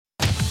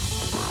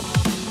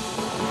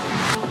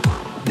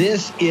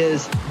This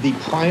is the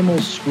primal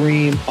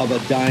scream of a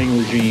dying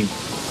regime.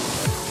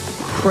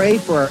 Pray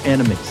for our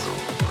enemies,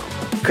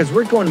 because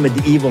we're going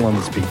medieval on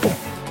these people.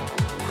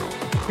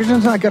 You're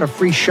just not got a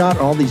free shot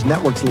on all these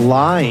networks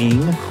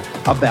lying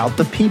about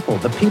the people.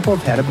 The people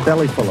have had a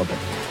belly full of it.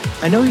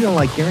 I know you don't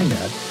like hearing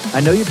that. I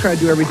know you try to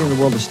do everything in the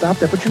world to stop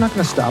that, but you're not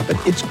going to stop it.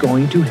 It's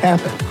going to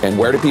happen. And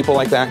where do people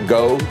like that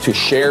go to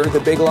share the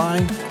big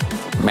lie?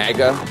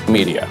 MAGA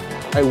media.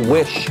 I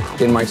wish,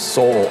 in my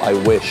soul, I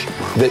wish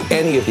that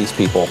any of these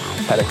people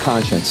had a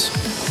conscience.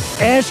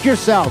 Ask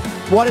yourself,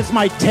 what is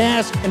my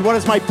task and what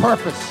is my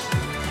purpose?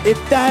 If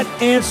that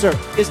answer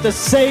is to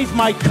save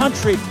my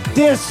country,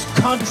 this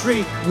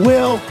country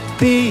will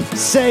be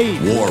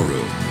saved. War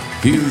Room.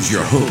 Here's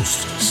your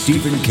host,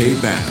 Stephen K.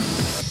 Bannon.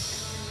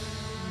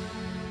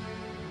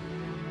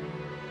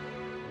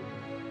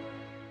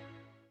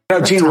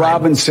 Gene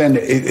Robinson,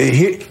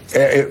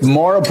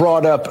 Maura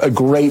brought up a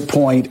great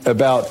point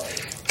about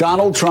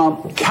Donald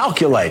Trump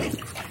calculating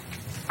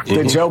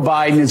that Joe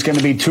Biden is going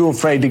to be too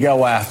afraid to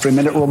go after him.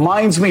 And it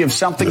reminds me of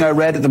something I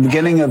read at the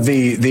beginning of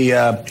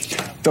the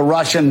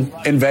Russian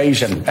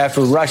invasion,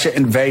 after Russia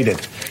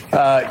invaded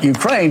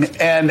Ukraine.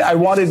 And I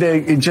wanted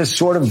to just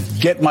sort of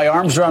get my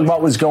arms around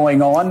what was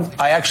going on.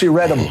 I actually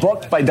read a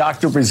book by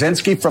Dr.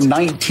 Brzezinski from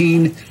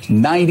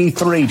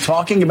 1993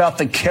 talking about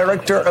the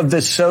character of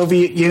the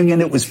Soviet Union.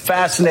 It was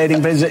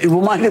fascinating because it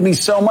reminded me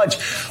so much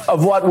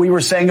of what we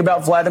were saying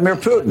about Vladimir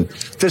Putin.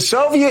 The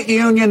Soviet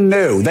Union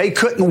knew they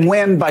couldn't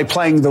win by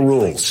playing the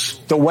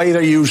rules the way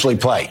they usually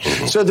play.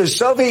 So the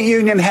Soviet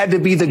Union had to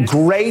be the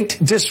great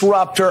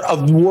disruptor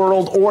of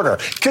world order,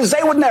 because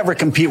they would never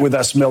compete with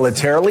us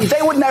militarily.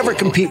 They would never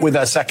compete with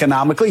us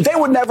economically. They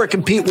would never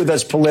compete with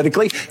us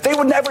politically. They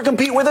would never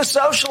compete with us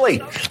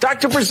socially.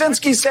 Dr.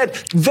 Brzezinski said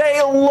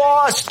they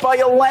lost by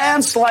a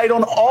landslide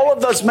on all of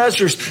those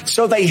measures.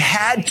 So they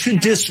had to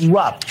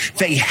disrupt.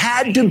 They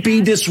had to be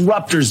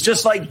disruptors,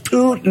 just like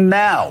Putin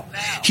now.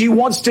 He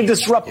wants to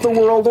disrupt the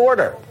world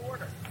order.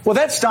 Well,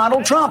 that's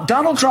Donald Trump.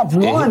 Donald Trump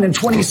won in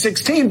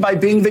 2016 by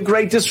being the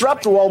great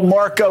disruptor, while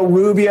Marco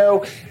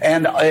Rubio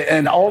and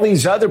all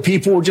these other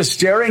people were just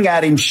staring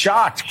at him,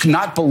 shocked,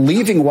 not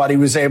believing what he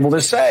was able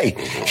to say.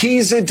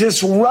 He's a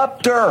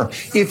disruptor.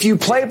 If you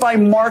play by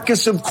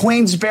Marcus of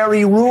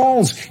Queensberry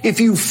rules, if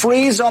you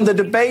freeze on the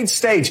debate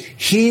stage,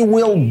 he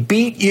will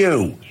beat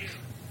you.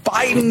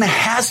 Biden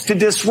has to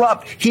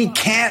disrupt. He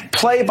can't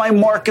play by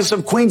Marcus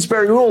of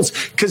Queensberry rules,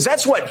 because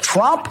that's what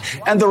Trump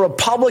and the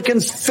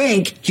Republicans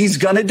think he's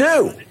going to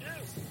do.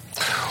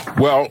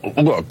 Well,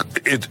 look,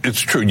 it's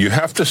true. You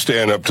have to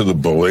stand up to the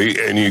bully,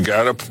 and you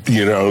gotta,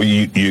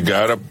 you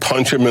gotta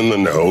punch him in the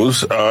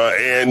nose.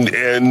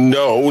 And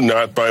no,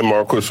 not by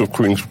Marcus of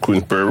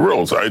Queensberry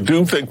rules. I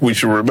do think we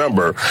should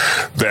remember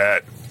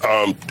that.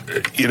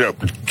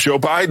 Joe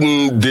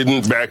Biden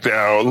didn't back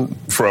down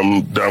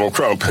from Donald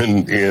Trump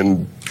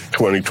in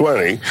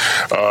 2020.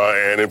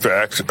 And in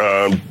fact,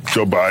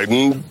 Joe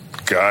Biden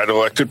got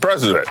elected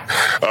president.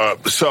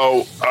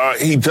 So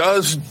he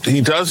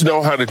does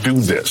know how to do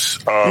this.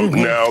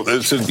 Now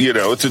it's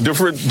a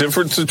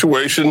different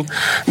situation.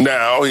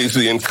 Now he's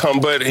the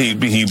incumbent. He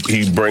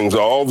brings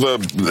all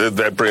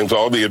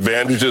the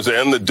advantages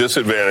and the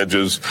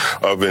disadvantages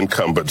of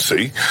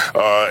incumbency.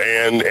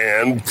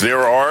 And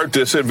there are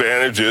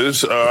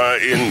disadvantages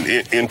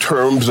in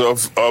terms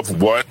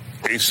of what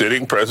a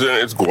sitting president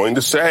is going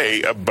to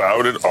say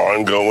about an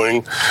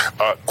ongoing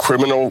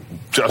criminal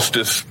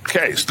justice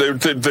case. There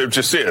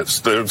just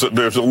is. There's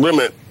a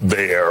limit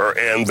there,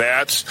 and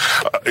that's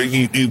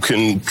you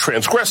can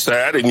transgress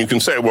that, and you can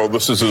say, well,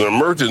 this is an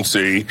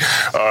emergency,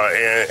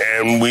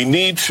 and we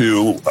need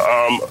to.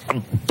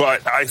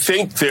 But I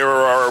think there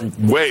are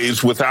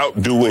ways without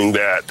doing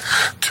that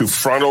to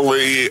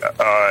frontally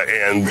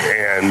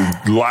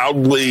and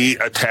loudly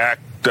attack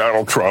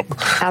Donald Trump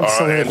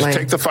and to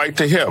take the fight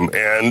to him.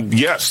 And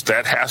yes,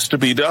 that has to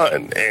be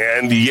done.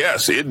 And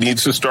yes, it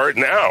needs to start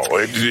now.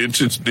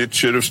 It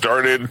should have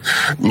started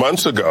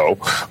months ago.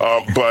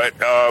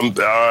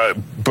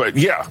 But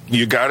yeah,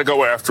 you got to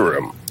go after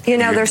him.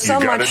 There's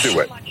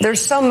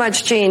so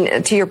much,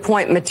 Gene, to your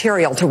point,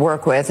 material to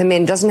work with. I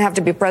mean, it doesn't have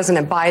to be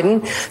President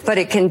Biden, but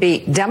it can be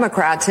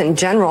Democrats in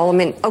general. I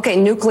mean, okay,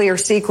 nuclear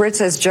secrets,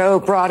 as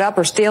Joe brought up,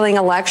 or stealing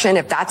election,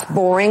 if that's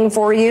boring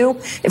for you,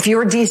 if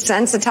you're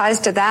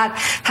desensitized to that,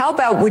 how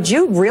about, would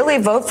you really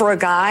vote for a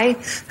guy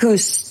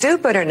who's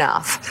stupid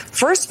enough,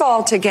 first of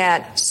all, to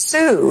get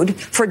sued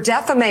for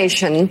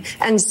defamation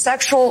and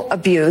sexual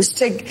abuse,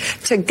 to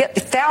get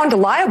found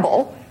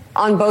liable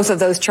on both of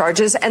those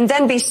charges, and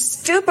then be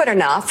stupid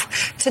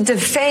enough to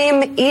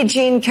defame E.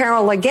 Jean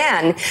Carroll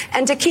again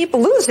and to keep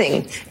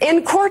losing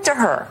in court to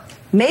her?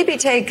 Maybe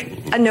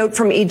take a note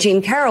from E.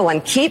 Jean Carroll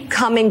and keep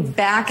coming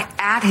back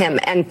at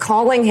him and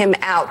calling him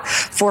out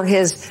for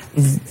his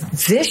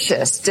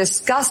vicious,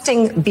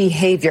 disgusting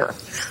behavior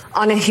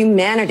on a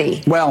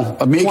humanity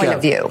Amika, point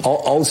of view.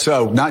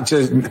 Also, not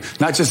just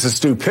the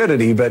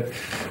stupidity, but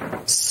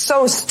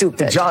so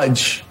stupid.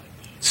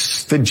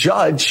 The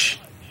judge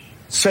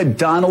said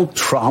Donald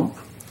Trump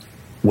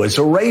was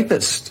a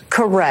rapist.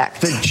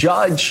 Correct. The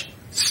judge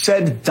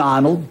said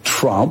Donald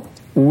Trump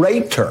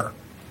raped her.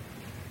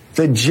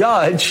 The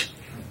judge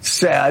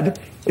said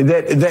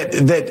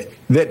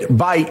that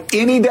by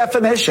any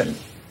definition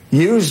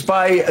used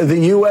by the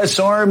U.S.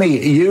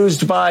 Army,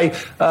 used by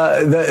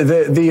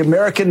the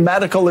American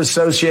Medical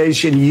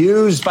Association,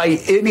 used by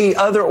any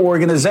other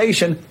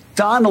organization,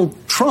 Donald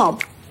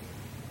Trump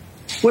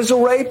was a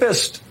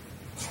rapist.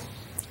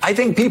 I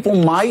think people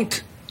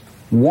might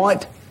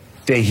want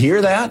to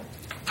hear that,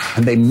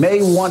 and they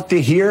may want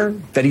to hear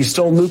that he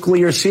stole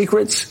nuclear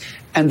secrets,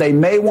 and they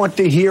may want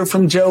to hear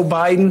from Joe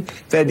Biden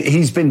that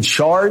he's been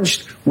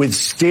charged with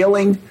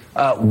stealing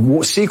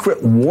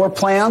secret war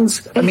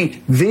plans. I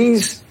mean,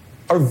 these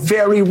are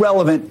very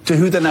relevant to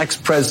who the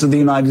next president of the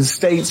United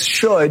States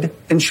should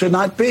and should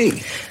not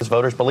be. Does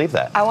voters believe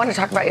that? I want to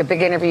talk about your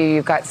big interview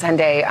you've got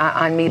Sunday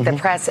on Meet the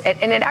Press.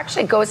 And it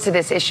actually goes to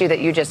this issue that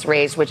you just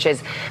raised, which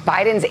is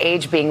Biden's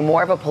age being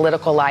more of a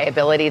political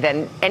liability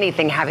than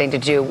anything having to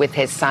do with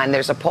his son.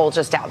 There's a poll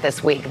just out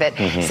this week that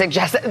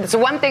suggests that. So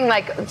one thing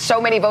like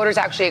so many voters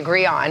actually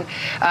agree on,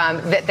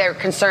 that they're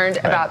concerned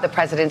about the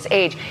president's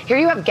age. Here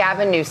you have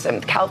Gavin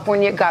Newsom,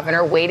 California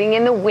governor, waiting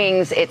in the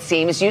wings, it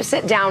seems. You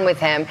sit down with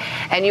him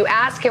and you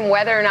ask him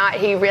whether or not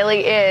he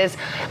really is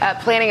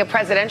planning a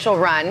presidential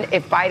run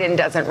if Biden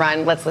doesn't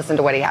run. Let's listen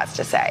to what he has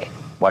to say.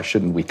 Why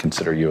shouldn't we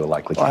consider you a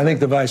likely candidate? I think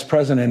the vice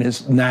president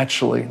is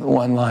naturally the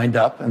one lined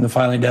up, and the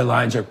filing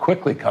deadlines are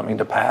quickly coming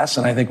to pass.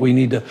 And I think we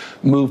need to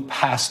move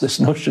past this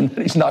notion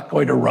that he's not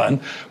going to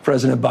run.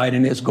 President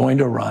Biden is going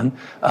to run,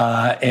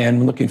 and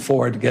we're looking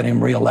forward to getting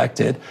him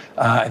reelected.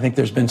 I think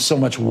there's been so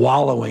much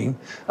wallowing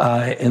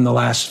in the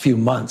last few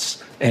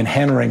months and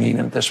hand-wringing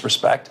in this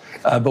respect,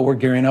 but we're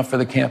gearing up for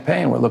the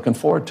campaign. We're looking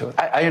forward to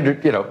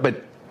it.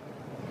 But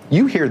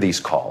you hear these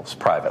calls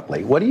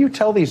privately. What do you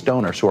tell these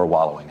donors who are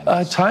wallowing in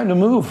this? Time to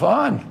move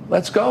on.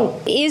 Let's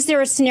go. Is there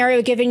a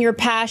scenario, given your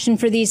passion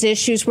for these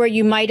issues, where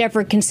you might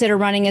ever consider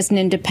running as an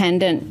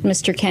independent,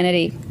 Mr.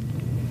 Kennedy,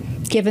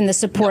 given the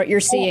support you're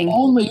seeing?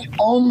 Only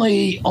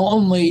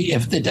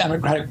if the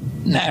Democratic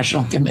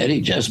National Committee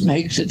just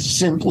makes it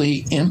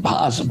simply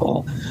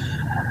impossible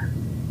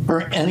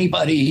for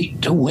anybody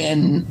to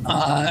win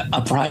the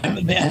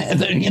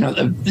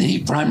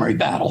primary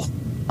battle.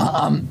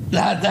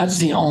 That's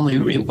the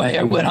only way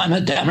I would. I'm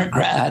a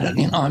Democrat.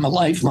 I'm a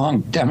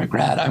lifelong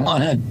Democrat. I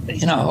want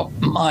to,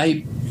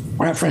 my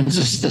preference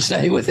is to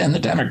stay within the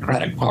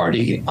Democratic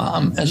Party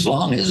as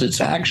long as it's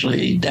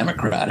actually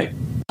democratic.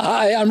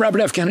 Hi, I'm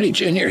Robert F. Kennedy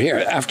Jr. here.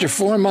 After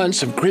 4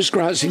 months of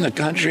crisscrossing the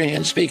country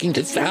and speaking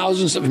to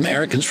thousands of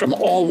Americans from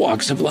all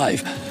walks of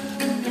life,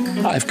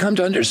 I've come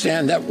to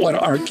understand that what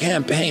our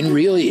campaign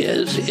really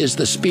is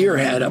the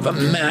spearhead of a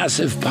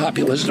massive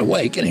populist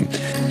awakening.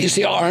 You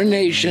see, our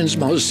nation's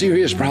most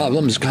serious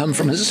problems come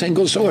from a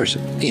single source: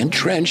 the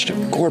entrenched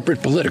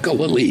corporate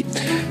political elite.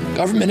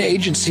 Government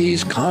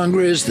agencies,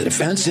 Congress, the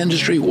defense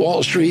industry,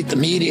 Wall Street, the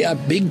media,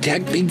 big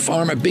tech, big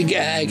pharma, big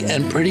ag,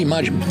 and pretty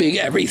much big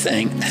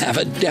everything have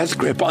a death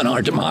grip on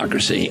our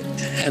democracy.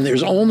 And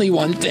there's only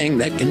one thing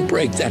that can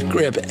break that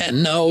grip.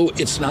 And no,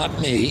 it's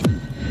not me.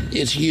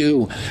 It's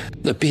you,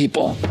 the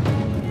people.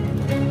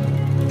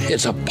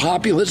 It's a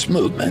populist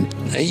movement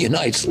that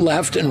unites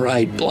left and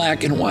right,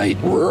 black and white,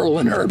 rural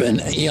and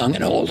urban, young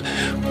and old.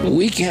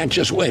 We can't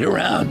just wait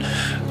around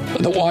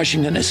for the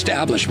Washington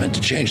establishment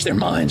to change their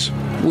minds.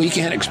 We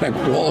can't expect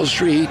Wall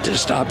Street to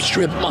stop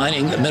strip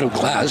mining the middle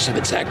class of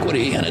its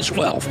equity and its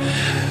wealth.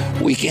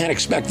 We can't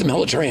expect the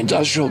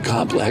military-industrial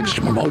complex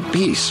to promote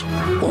peace,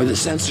 or the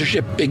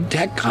censorship big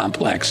tech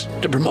complex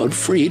to promote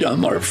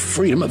freedom or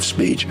freedom of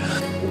speech.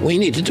 We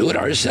need to do it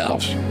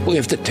ourselves. We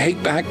have to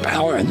take back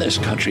power in this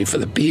country for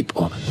the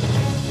people.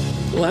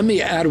 Let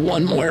me add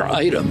one more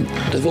item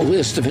to the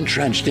list of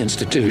entrenched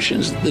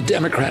institutions, the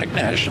Democratic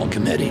National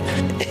Committee.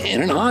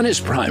 In an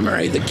honest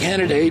primary, the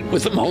candidate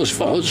with the most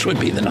votes would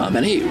be the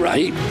nominee,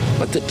 right?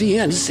 But the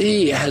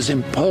DNC has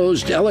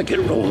imposed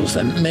delicate rules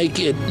that make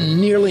it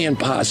nearly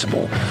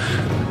impossible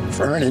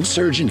for an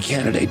insurgent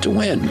candidate to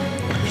win.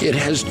 It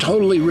has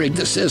totally rigged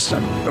the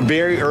system.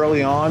 Very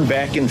early on,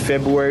 back in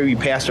February, we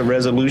passed a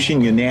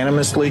resolution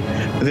unanimously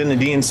within the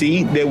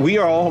DNC that we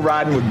are all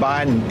riding with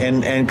Biden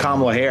and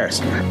Kamala Harris.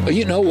 But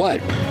you know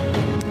what?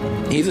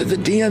 Neither the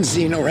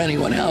DNC nor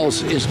anyone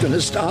else is going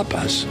to stop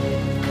us.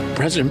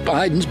 President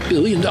Biden's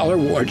billion-dollar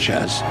war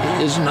chest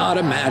is not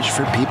a match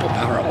for people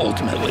power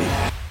ultimately.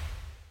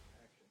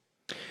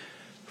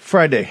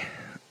 Friday,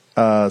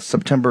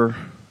 September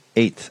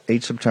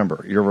 8th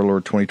September, year of our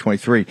Lord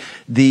 2023.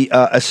 The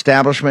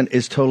establishment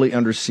is totally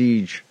under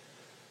siege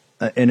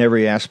in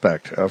every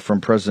aspect,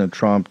 from President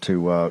Trump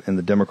to, in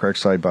the Democratic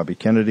side, Bobby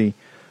Kennedy,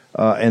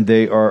 and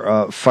they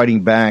are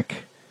fighting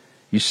back.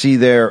 You see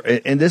there,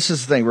 and this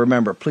is the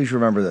thing, please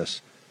remember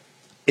this.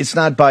 It's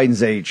not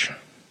Biden's age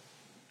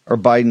or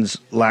Biden's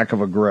lack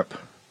of a grip.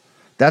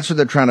 That's what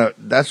they're trying to,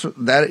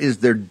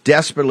 they're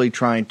desperately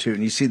trying to,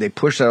 and you see they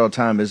push that all the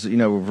time,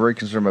 we're very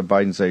concerned about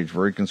Biden's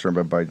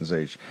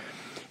age,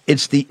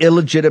 It's the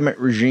illegitimate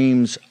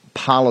regime's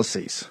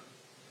policies.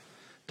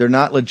 They're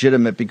not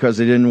legitimate because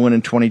they didn't win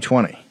in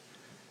 2020.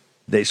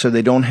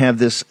 They don't have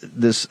this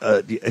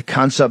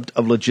concept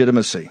of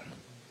legitimacy.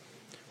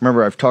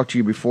 Remember, I've talked to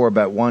you before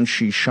about Wan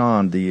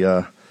Shishan,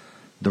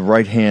 the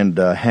right-hand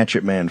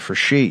hatchet man for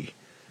Xi.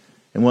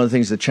 And one of the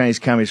things the Chinese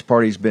Communist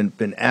Party has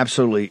been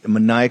absolutely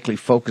maniacally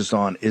focused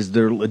on is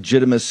their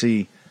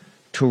legitimacy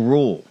to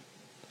rule,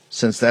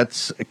 since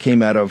that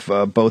came out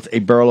of both a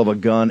barrel of a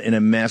gun and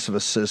a massive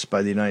assist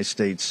by the United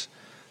States,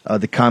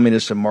 the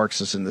communists and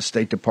Marxists in the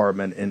State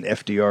Department and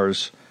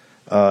FDR's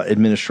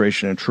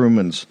administration and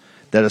Truman's,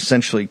 that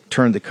essentially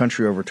turned the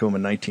country over to them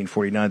in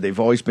 1949. They've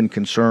always been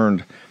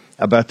concerned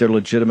about their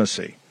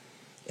legitimacy.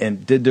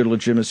 And did their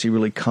legitimacy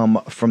really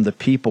come from the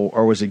people,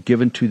 or was it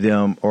given to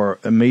them, or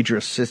a major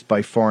assist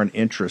by foreign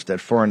interest, that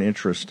foreign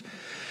interest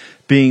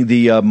being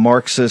the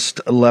Marxist,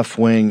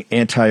 left-wing,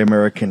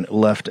 anti-American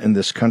left in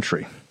this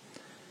country?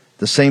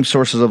 The same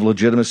sources of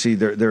legitimacy,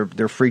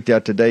 they're freaked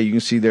out today. You can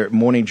see their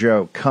Morning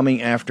Joe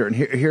coming after, and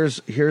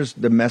here's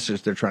the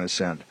message they're trying to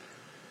send.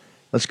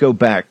 Let's go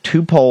back.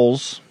 2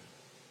 polls,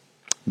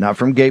 not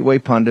from Gateway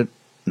Pundit,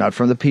 not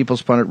from the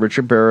People's Pundit,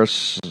 Richard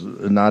Barris,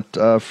 not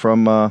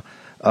from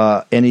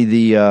any of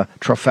the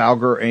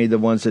Trafalgar, any of the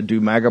ones that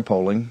do MAGA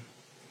polling.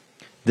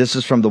 This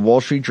is from the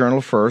Wall Street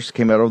Journal first,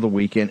 came out over the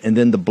weekend, and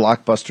then the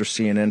blockbuster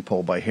CNN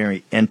poll by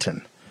Harry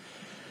Enton.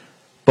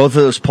 Both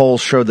of those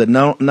polls show that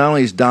not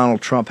only does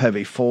Donald Trump have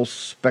a full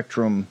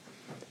spectrum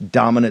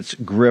dominance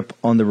grip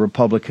on the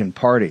Republican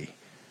Party,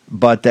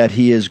 but that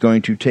he is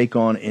going to take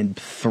on and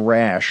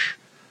thrash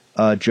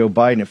Joe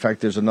Biden. In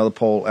fact, there's another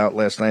poll out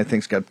last night, I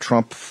think it's got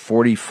Trump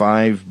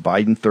 45,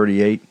 Biden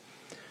 38.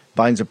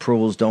 Biden's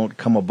approvals don't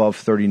come above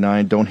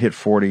 39, don't hit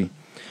 40.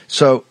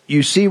 So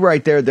you see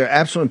right there, they're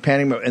absolutely in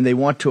panic mode, and they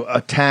want to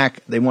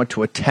attack, they want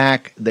to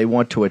attack, they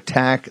want to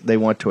attack, they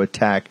want to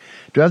attack.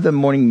 Do I have the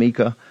Morning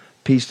Mika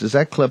piece? Does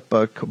that clip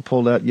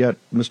pulled out yet,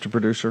 Mr.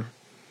 Producer?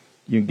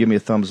 You can give me a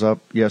thumbs up.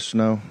 Yes,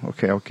 no?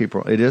 Okay, I'll keep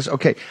rolling. It is?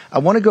 Okay. I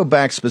want to go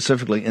back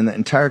specifically in the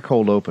entire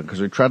cold open,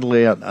 because we tried to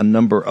lay out a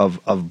number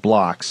of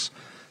blocks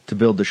to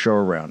build the show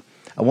around.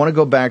 I want to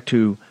go back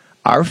to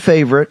our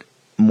favorite,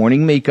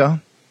 Morning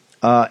Mika,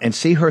 and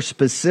see her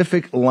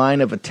specific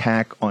line of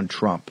attack on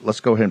Trump.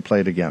 Let's go ahead and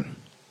play it again.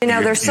 You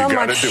know, there's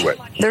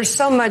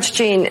so much,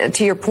 Gene,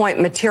 to your point,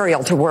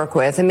 material to work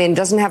with. I mean, it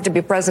doesn't have to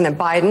be President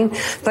Biden,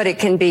 but it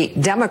can be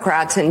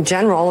Democrats in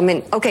general. I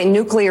mean, okay,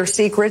 nuclear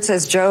secrets,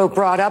 as Joe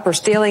brought up, or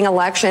stealing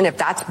election, if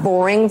that's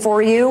boring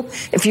for you,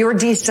 if you're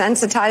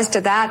desensitized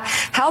to that,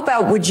 how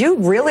about, would you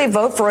really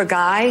vote for a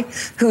guy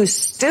who's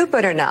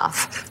stupid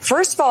enough,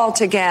 first of all,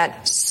 to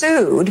get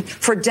sued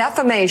for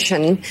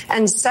defamation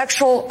and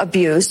sexual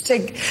abuse,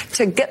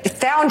 to get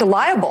found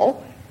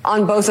liable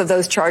on both of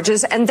those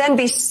charges, and then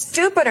be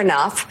stupid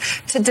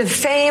enough to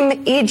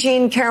defame E.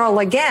 Jean Carroll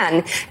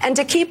again and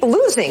to keep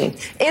losing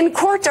in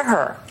court to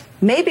her?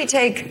 Maybe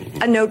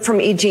take a note from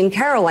E. Jean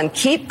Carroll and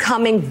keep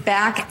coming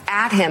back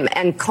at him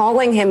and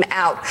calling him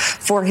out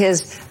for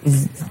his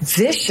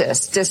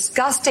vicious,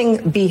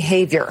 disgusting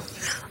behavior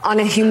on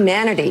a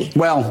humanity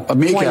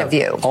point of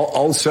view.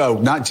 Also,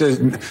 not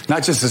just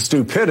the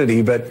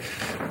stupidity, but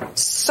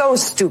so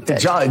stupid.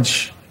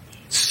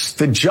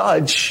 The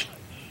judge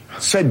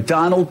said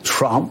Donald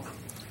Trump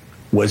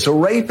was a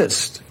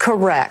rapist.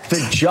 Correct.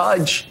 The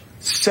judge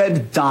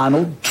said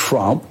Donald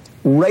Trump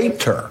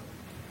raped her.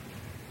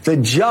 The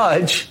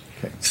judge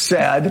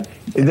said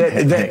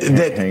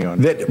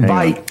that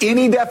by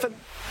any definition.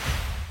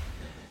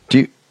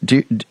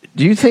 Do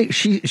you think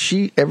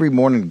she every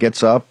morning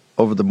gets up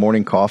over the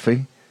morning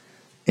coffee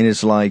and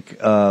is like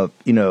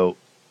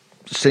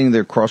sitting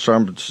there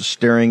cross-armed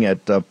staring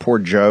at poor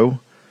Joe?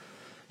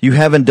 You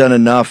haven't done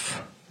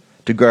enough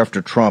to go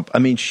after Trump. I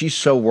mean, she's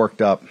so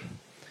worked up.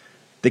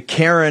 The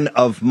Karen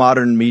of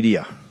modern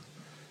media,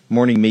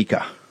 Morning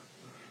Mika,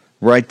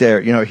 right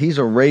there. You know, he's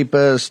a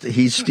rapist.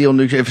 He's stealing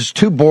nuclear. If it's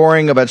too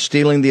boring about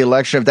stealing the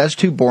election, if that's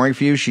too boring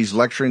for you, she's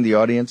lecturing the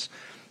audience.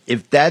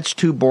 If that's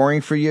too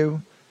boring for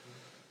you,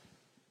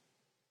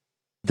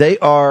 they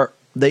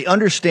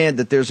understand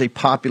that there's a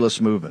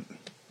populist movement.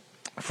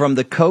 From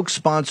the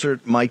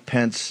Koch-sponsored Mike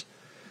Pence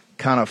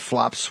kind of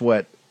flop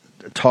sweat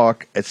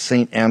talk at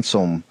St.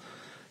 Anselm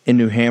in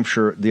New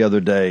Hampshire the other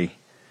day,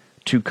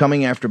 to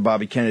coming after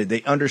Bobby Kennedy,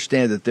 they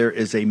understand that there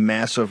is a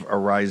massive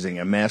arising,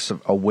 a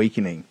massive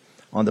awakening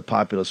on the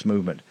populist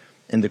movement,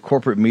 and the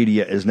corporate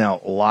media is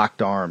now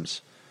locked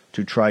arms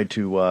to try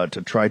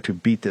to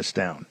beat this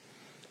down.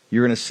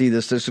 You're going to see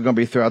this. This is going to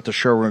be throughout the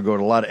show. We're going to go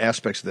to a lot of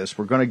aspects of this.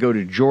 We're going to go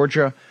to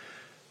Georgia.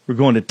 We're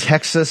going to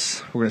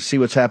Texas. We're going to see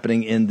what's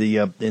happening in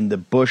the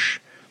Bush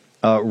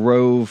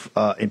Rove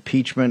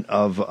impeachment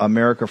of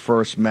America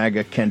First,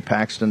 MAGA, Ken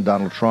Paxton,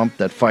 Donald Trump,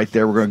 that fight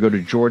there. We're going to go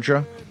to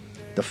Georgia,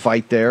 the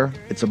fight there.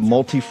 It's a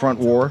multi-front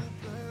war,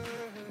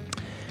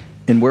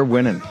 and we're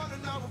winning.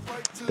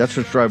 That's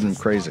what's driving them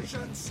crazy.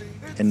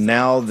 And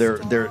now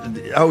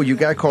you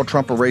got to call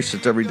Trump a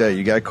racist every day.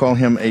 You got to call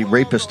him a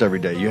rapist every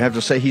day. You have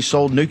to say he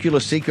sold nuclear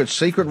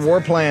secret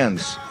war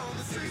plans.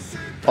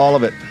 All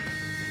of it.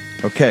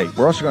 Okay,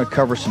 we're also going to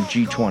cover some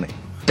G20.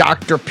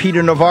 Dr.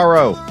 Peter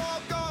Navarro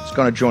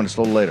going to join us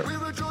a little later.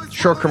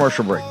 Short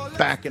commercial break.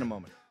 Back in a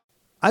moment.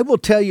 I will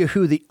tell you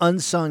who the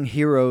unsung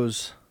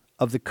heroes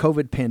of the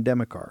COVID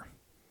pandemic are.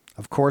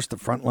 Of course, the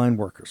frontline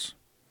workers.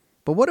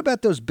 But what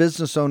about those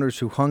business owners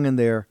who hung in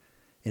there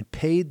and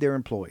paid their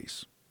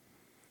employees?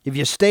 If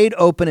you stayed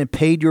open and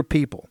paid your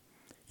people,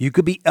 you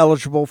could be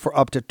eligible for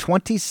up to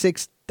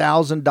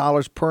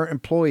 $26,000 per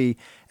employee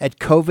at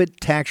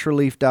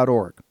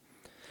covidtaxrelief.org.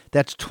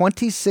 That's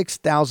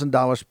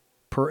 $26,000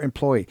 per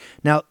employee.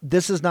 Now,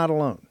 this is not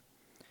alone.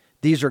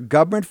 These are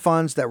government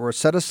funds that were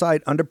set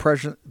aside under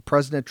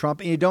President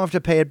Trump, and you don't have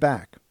to pay it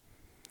back.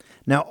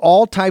 Now,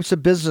 all types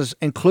of business,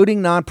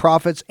 including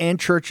nonprofits and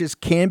churches,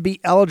 can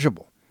be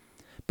eligible,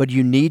 but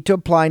you need to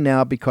apply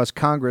now because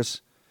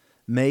Congress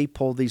may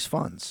pull these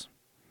funds.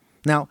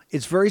 Now,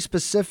 it's very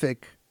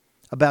specific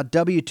about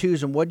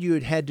W-2s and what you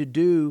had to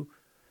do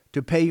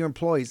to pay your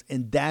employees,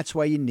 and that's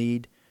why you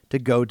need to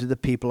go to the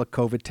people at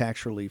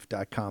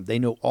covidtaxrelief.com. They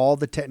know all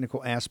the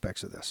technical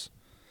aspects of this.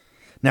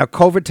 Now,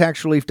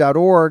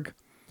 covidtaxrelief.org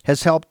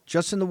has helped,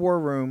 just in the war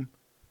room,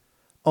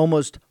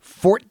 almost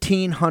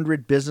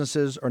 1,400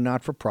 businesses or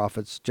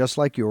not-for-profits, just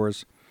like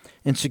yours,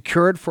 and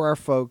secured for our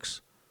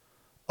folks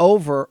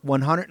over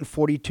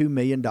 $142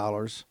 million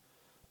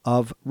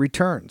of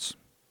returns.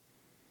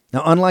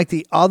 Now, unlike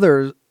the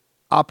other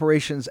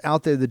operations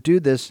out there that do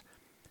this,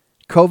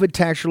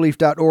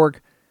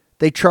 covidtaxrelief.org,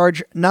 they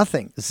charge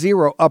nothing,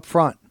 zero up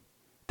front.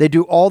 They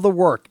do all the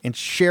work and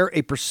share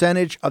a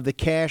percentage of the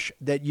cash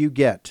that you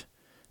get.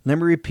 Let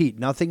me repeat,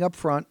 nothing up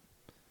front.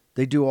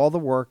 They do all the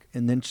work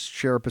and then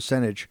share a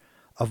percentage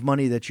of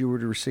money that you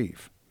would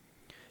receive.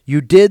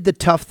 You did the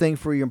tough thing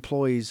for your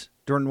employees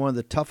during one of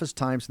the toughest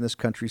times in this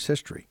country's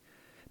history.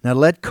 Now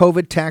let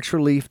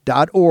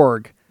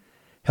covidtaxrelief.org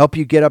help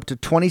you get up to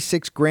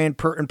 $26,000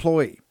 per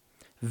employee.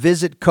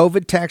 Visit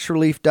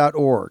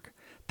covidtaxrelief.org.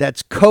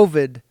 That's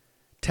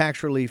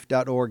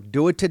covidtaxrelief.org.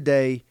 Do it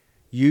today.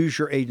 Use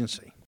your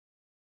agency.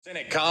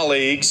 Senate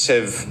colleagues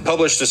have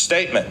published a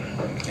statement,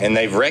 and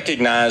they've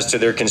recognized to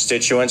their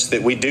constituents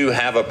that we do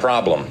have a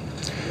problem.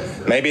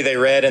 Maybe they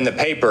read in the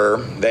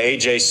paper the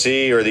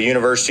AJC or the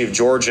University of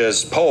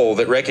Georgia's poll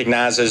that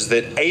recognizes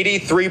that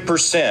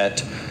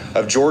 83%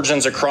 of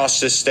Georgians across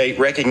this state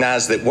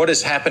recognize that what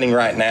is happening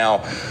right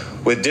now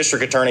with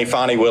District Attorney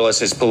Fani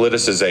Willis is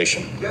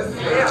politicization.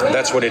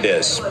 That's what it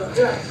is.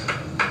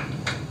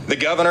 The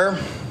governor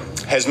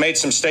has made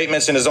some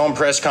statements in his own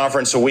press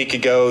conference a week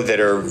ago that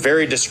are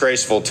very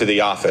disgraceful to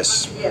the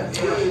office.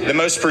 The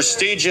most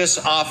prestigious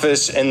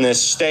office in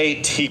this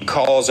state, he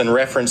calls and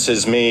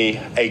references me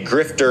a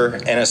grifter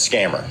and a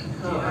scammer.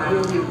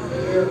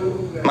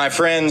 My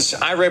friends,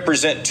 I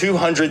represent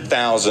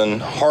 200,000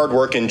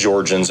 hardworking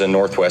Georgians in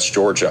Northwest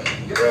Georgia.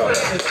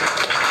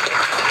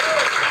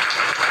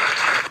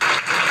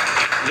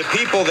 The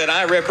people that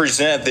I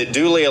represent that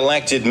duly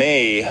elected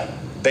me,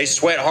 they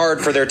sweat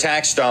hard for their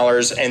tax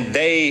dollars, and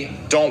they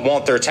don't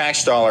want their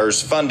tax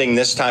dollars funding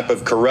this type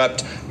of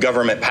corrupt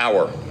government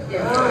power.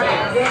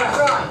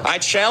 I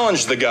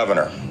challenge the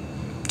governor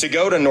to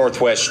go to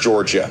Northwest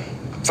Georgia,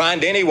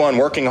 find anyone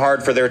working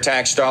hard for their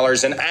tax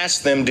dollars, and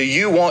ask them, do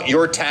you want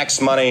your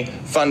tax money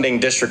funding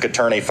District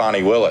Attorney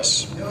Fani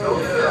Willis?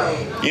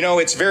 You know,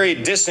 it's very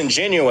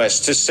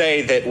disingenuous to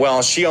say that,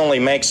 well, she only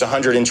makes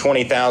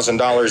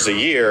 $120,000 a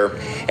year,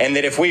 and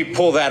that if we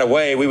pull that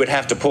away, we would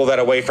have to pull that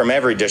away from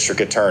every district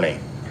attorney.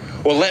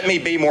 Well, let me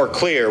be more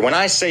clear. When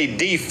I say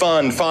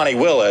defund Fani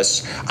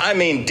Willis, I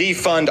mean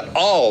defund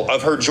all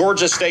of her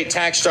Georgia state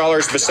tax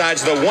dollars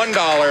besides the $1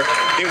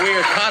 that we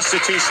are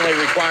constitutionally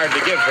required to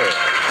give her.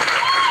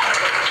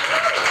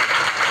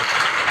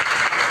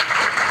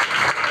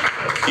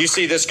 You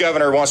see, this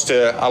governor wants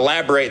to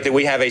elaborate that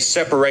we have a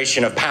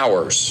separation of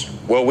powers.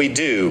 Well, we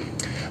do.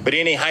 But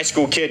any high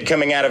school kid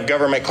coming out of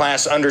government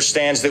class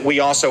understands that we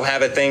also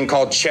have a thing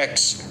called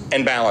checks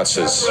and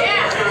balances.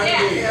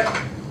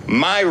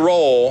 My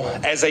role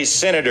as a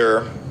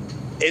senator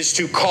is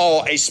to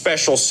call a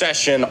special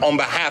session on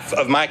behalf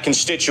of my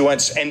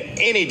constituents and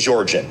any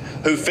Georgian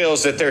who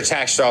feels that their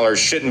tax dollars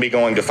shouldn't be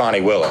going to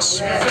Fani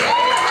Willis.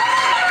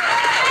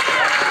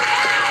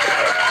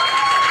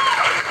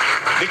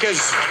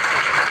 Because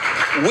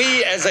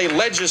we as a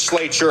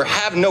legislature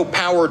have no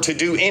power to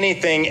do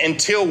anything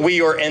until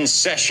we are in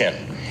session.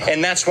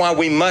 And that's why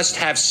we must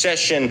have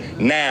session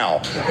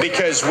now,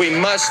 because we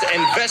must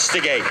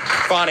investigate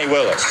Fani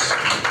Willis.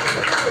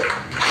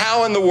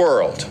 How in the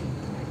world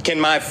can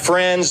my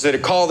friends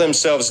that call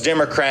themselves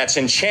Democrats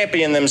and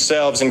champion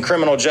themselves in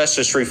criminal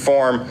justice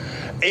reform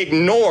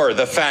ignore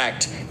the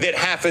fact that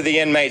half of the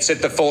inmates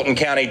at the Fulton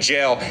County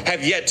Jail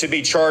have yet to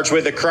be charged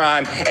with a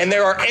crime, and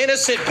there are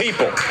innocent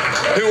people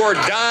who are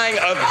dying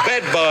of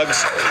bed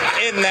bugs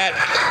in that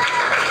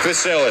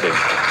facility?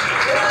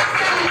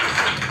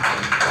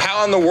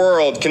 How in the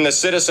world can the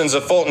citizens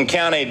of Fulton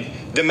County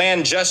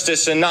demand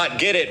justice and not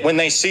get it when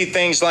they see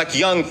things like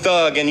Young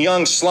Thug and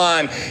Young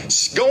Slime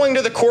going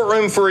to the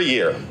courtroom for a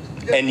year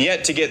and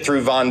yet to get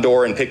through Von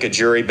Dorr and pick a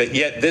jury, but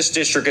yet this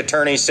district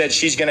attorney said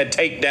she's going to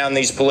take down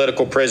these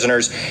political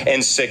prisoners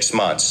in 6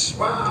 months?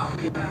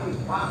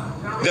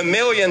 The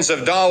millions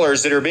of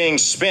dollars that are being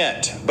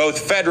spent,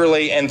 both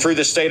federally and through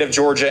the state of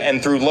Georgia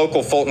and through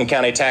local Fulton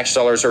County tax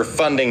dollars, are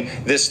funding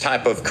this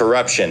type of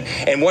corruption.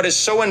 And what is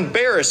so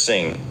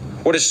embarrassing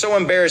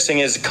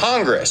is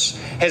Congress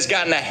has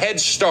gotten a head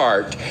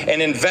start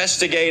in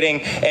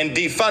investigating and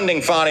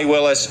defunding Fani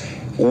Willis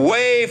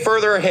way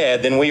further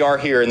ahead than we are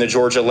here in the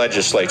Georgia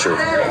legislature.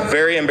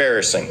 Very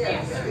embarrassing.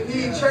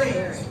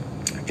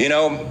 You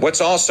know, what's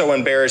also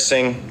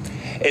embarrassing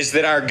is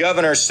that our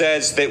governor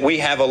says that we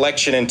have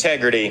election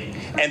integrity,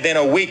 and then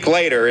a week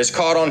later is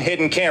caught on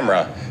hidden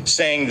camera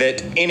saying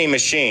that any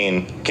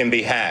machine can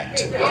be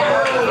hacked.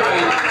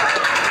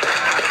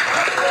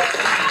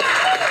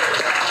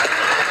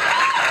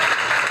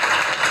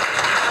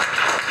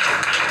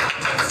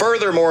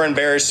 Furthermore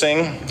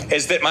embarrassing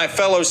is that my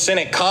fellow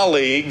Senate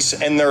colleagues,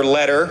 in their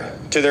letter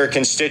to their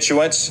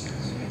constituents,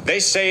 they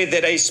say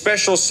that a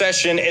special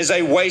session is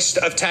a waste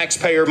of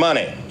taxpayer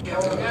money.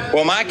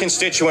 Well, my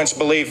constituents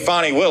believe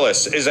Fani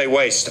Willis is a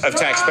waste of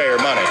taxpayer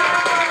money.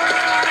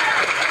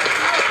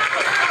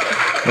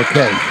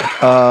 Okay.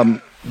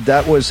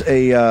 That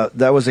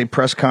was a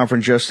press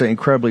conference yesterday,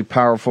 incredibly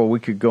powerful.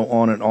 We could go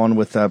on and on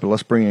with that, but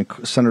let's bring in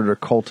Senator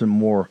Colton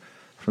Moore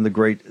from the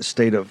great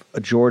state of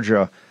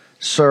Georgia.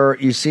 Sir,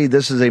 you see,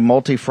 this is a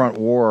multi-front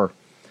war,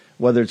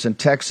 whether it's in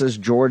Texas,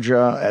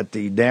 Georgia, at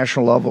the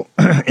national level,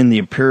 in the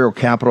imperial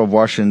capital of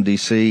Washington,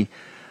 D.C.,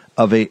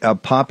 of a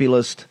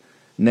populist,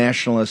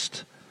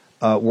 nationalist,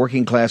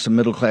 working class and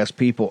middle class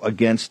people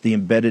against the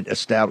embedded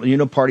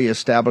party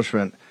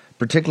establishment,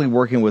 particularly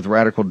working with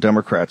radical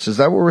Democrats. Is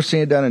that what we're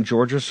seeing down in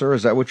Georgia, sir?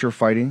 Is that what you're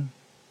fighting?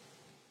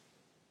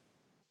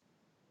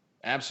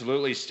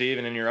 Absolutely, Steve.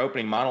 And in your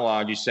opening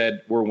monologue, you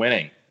said we're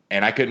winning.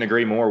 And I couldn't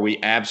agree more. We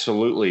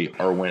absolutely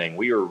are winning.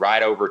 We are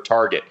right over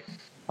target.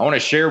 I want to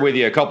share with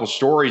you a couple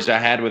stories I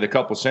had with a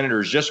couple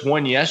senators, just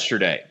one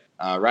yesterday.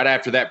 Right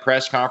after that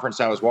press conference,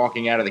 I was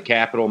walking out of the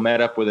Capitol,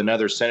 met up with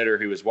another senator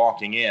who was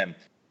walking in,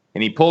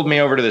 and he pulled me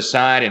over to the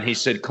side and he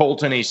said,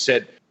 Colton, he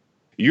said,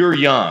 you're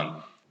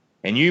young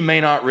and you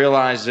may not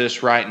realize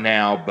this right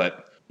now,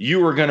 but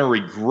you are going to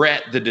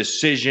regret the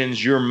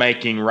decisions you're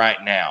making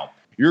right now.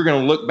 You're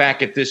going to look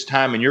back at this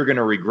time and you're going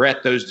to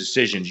regret those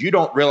decisions. You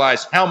don't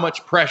realize how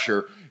much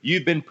pressure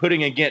you've been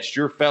putting against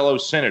your fellow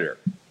senator.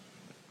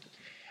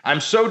 I'm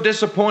so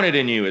disappointed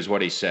in you, is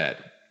what he said.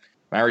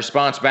 My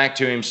response back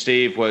to him,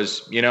 Steve,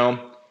 was,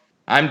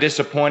 I'm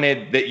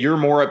disappointed that you're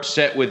more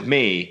upset with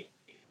me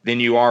than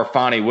you are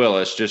Fani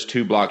Willis, just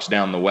 2 blocks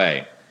down the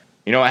way.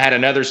 I had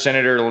another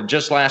senator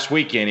just last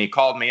weekend. He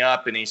called me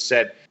up and he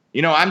said,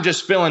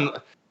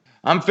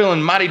 I'm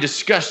feeling mighty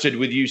disgusted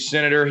with you,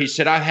 Senator. He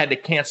said, I've had to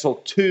cancel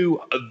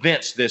 2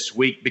 events this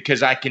week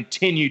because I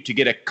continue to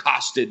get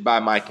accosted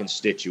by my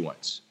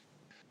constituents.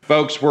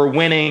 Folks, we're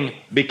winning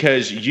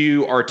because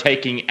you are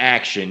taking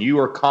action. You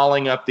are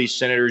calling up these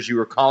senators, you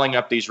are calling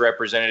up these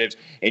representatives,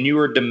 and you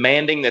are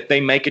demanding that they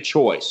make a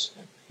choice,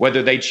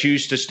 whether they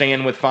choose to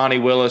stand with Fani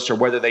Willis or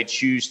whether they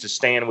choose to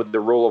stand with the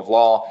rule of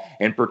law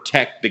and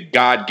protect the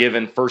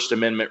God-given First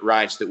Amendment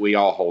rights that we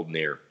all hold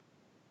near.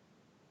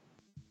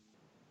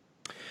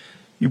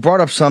 You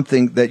brought up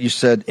something that you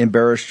said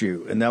embarrassed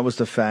you, and that was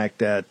the fact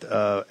that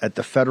at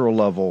the federal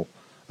level,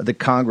 the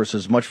Congress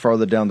is much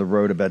farther down the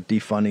road about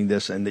defunding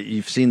this, and that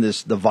you've seen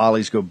this. The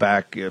volleys go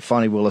back.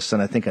 Fani Willis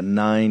sent, I think, a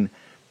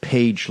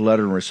 9-page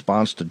letter in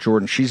response to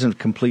Jordan. She's in a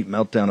complete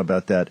meltdown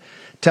about that.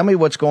 Tell me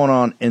what's going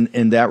on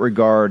in that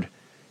regard,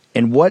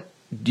 and what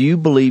do you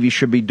believe you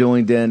should be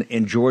doing then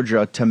in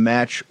Georgia to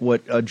match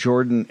what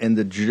Jordan and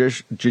the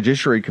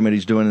Judiciary Committee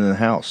is doing in the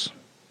House?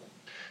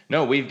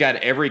 No, we've got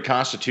every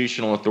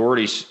constitutional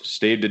authority,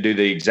 Steve, to do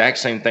the exact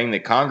same thing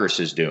that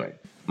Congress is doing.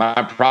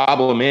 My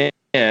problem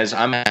is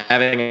I'm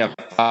having a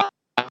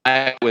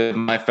fight with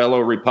my fellow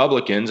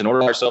Republicans in order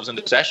to get ourselves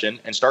into session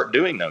and start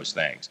doing those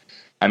things.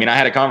 I mean, I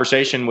had a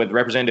conversation with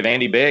Representative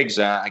Andy Biggs,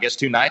 I guess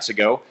 2 nights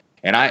ago,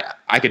 and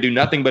I could do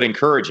nothing but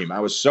encourage him. I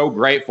was so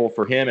grateful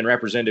for him and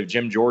Representative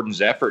Jim Jordan's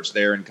efforts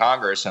there in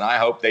Congress, and I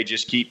hope they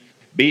just keep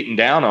beating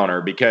down on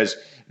her, because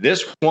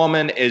this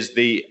woman is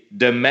the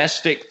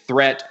domestic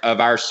threat of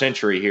our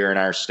century here in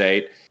our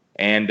state,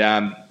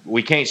 and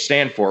we can't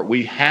stand for it.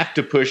 We have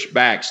to push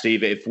back,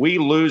 Steve. If we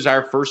lose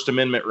our First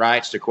Amendment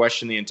rights to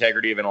question the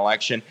integrity of an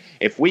election,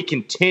 if we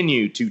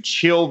continue to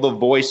chill the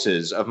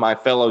voices of my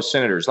fellow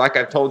senators, like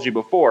I've told you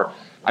before,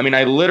 I mean,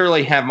 I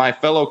literally have my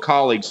fellow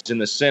colleagues in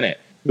the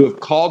Senate who have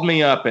called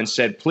me up and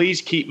said,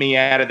 please keep me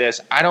out of this.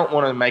 I don't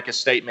want to make a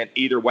statement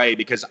either way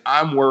because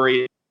I'm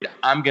worried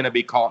I'm going to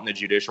be caught in the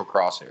judicial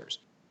crosshairs.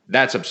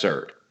 That's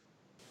absurd.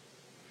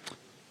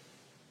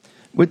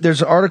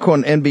 There's an article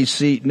on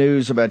NBC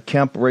News about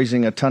Kemp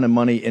raising a ton of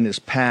money in his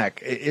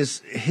PAC. Is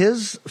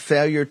his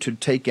failure to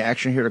take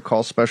action here to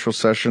call special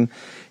session,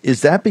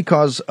 is that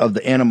because of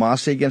the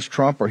animosity against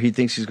Trump, or he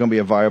thinks he's going to be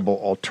a viable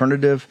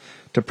alternative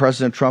to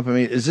President Trump? I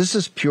mean, is this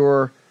as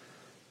pure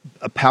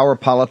power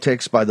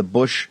politics by the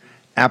Bush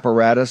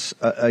apparatus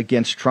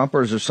against Trump,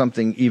 or is there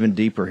something even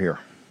deeper here?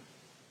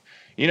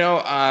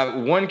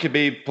 One could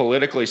be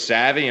politically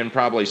savvy and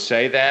probably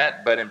say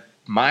that, but in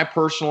my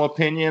personal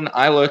opinion,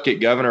 I look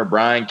at Governor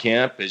Brian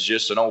Kemp as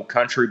just an old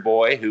country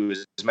boy who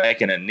is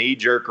making a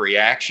knee-jerk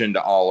reaction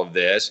to all of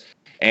this.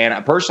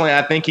 And personally,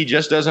 I think he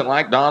just doesn't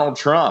like Donald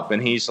Trump.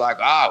 And he's like,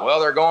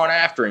 well, they're going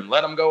after him.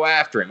 Let them go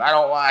after him. I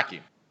don't like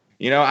him.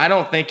 I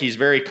don't think he's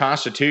very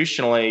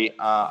constitutionally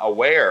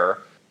aware.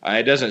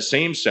 It doesn't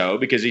seem so,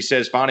 because he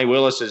says Fonnie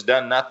Willis has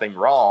done nothing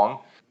wrong.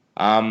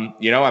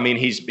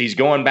 He's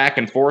going back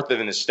and forth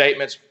in his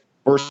statements.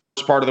 First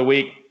part of the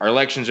week, our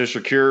elections are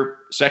secure.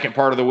 Second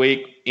part of the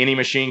week, any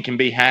machine can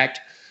be hacked.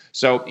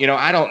 So,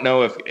 I don't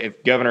know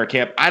if Governor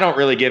Kemp, I don't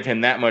really give him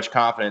that much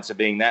confidence of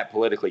being that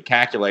politically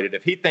calculated.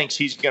 If he thinks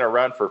he's going to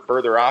run for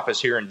further office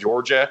here in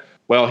Georgia,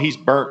 well, he's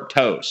burnt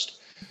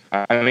toast.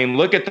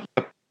 Look at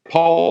the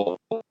poll.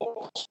 You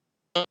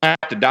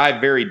have to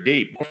dive very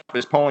deep.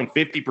 It's polling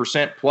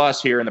 50%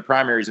 plus here in the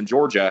primaries in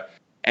Georgia.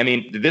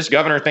 This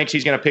governor thinks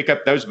he's going to pick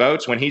up those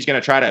votes when he's going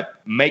to try to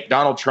make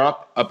Donald Trump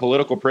a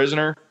political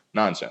prisoner?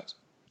 Nonsense.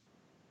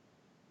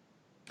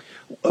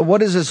 What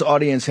does this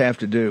audience have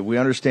to do? We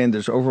understand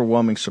there's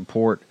overwhelming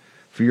support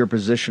for your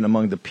position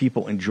among the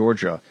people in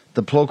Georgia.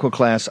 The political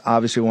class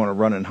obviously want to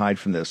run and hide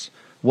from this.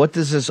 What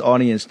does this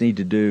audience need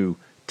to do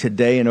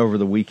today and over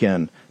the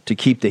weekend to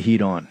keep the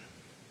heat on?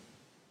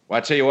 Well,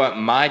 I tell you what,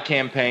 my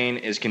campaign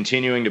is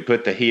continuing to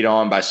put the heat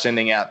on by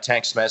sending out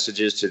text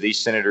messages to these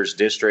senators'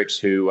 districts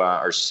who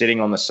are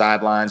sitting on the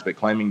sidelines but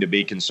claiming to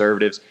be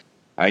conservatives.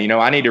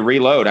 I need to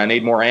reload. I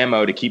need more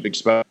ammo to keep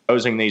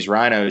exposing these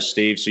rhinos,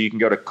 Steve. So you can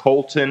go to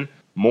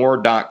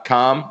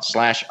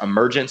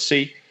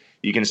coltonmoore.com/emergency.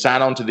 You can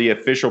sign on to the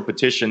official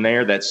petition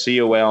there. That's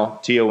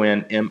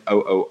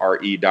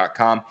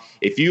coltonmoore.com.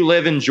 If you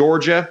live in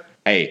Georgia,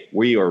 hey,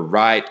 we are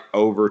right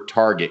over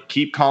target.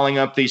 Keep calling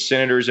up these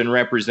senators and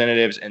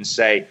representatives and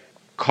say,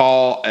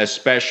 call a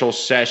special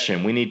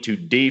session. We need to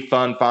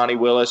defund Fonnie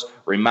Willis.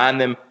 Remind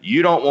them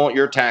you don't want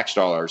your tax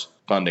dollars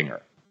funding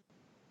her.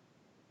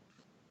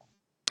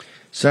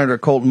 Senator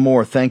Colton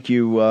Moore, thank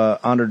you.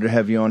 Honored to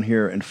have you on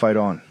here and fight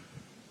on.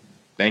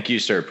 Thank you,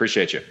 sir.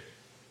 Appreciate you.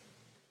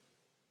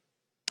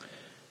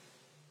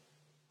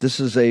 This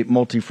is a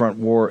multi-front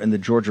war, and the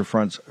Georgia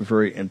front's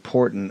very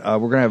important. We're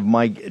going to have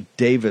Mike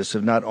Davis,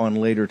 if not on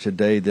later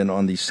today, then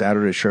on the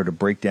Saturday show to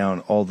break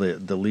down all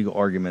the legal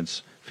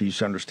arguments for you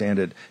to understand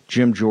it.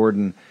 Jim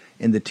Jordan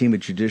and the team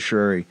at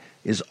Judiciary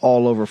is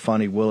all over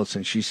Fonnie Willis,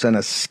 and she sent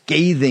a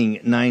scathing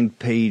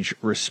 9-page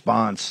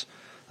response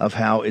of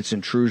how it's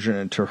intrusion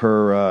into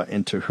her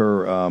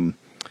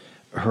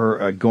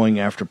going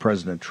after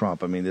President Trump.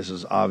 This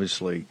is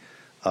obviously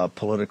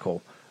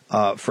political.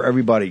 For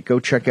everybody, go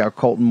check out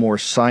Colton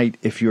Moore's site.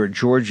 If you're a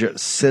Georgia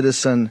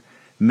citizen,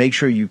 make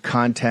sure you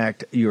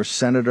contact your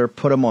senator.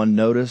 Put them on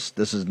notice.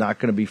 This is not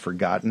going to be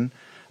forgotten.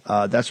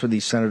 That's what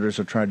these senators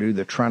are trying to do.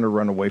 They're trying to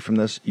run away from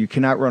this. You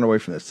cannot run away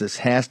from this. This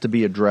has to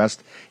be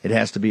addressed. It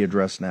has to be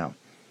addressed now.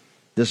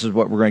 This is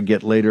what we're going to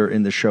get later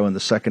in the show. In the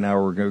second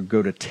hour, we're going to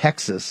go to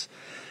Texas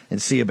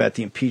and see about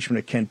the impeachment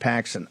of Ken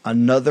Paxton,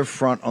 another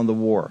front on the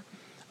war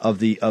of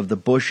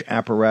the Bush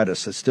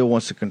apparatus that still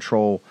wants to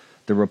control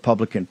the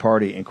Republican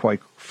Party and,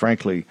 quite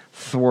frankly,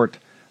 thwart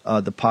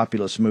the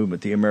populist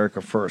movement, the America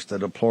First, the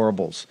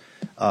deplorables,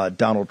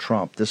 Donald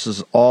Trump. This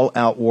is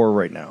all-out war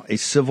right now, a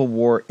civil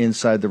war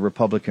inside the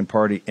Republican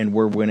Party, and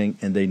we're winning,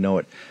 and they know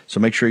it. So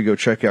make sure you go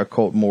check out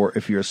Colton Moore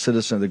if you're a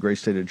citizen of the great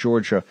state of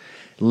Georgia.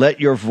 Let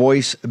your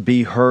voice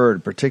be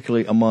heard,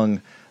 particularly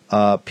among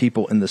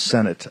people in the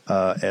Senate,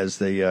 as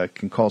they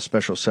can call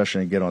special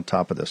session and get on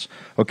top of this.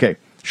 Okay,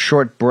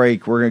 short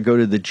break. We're going to go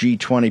to the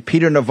G20.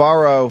 Peter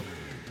Navarro,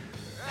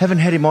 haven't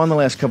had him on the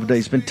last couple of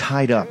days. Been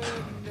tied up.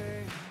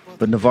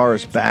 But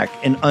Navarro's back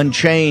and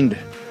unchained.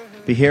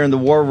 Be here in the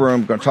war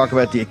room. Going to talk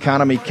about the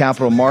economy,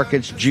 capital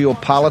markets,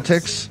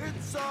 geopolitics.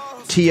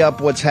 Tee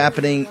up what's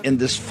happening in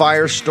this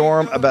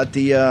firestorm about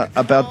the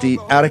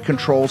out of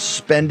control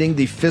spending,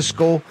 the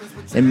fiscal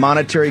and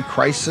monetary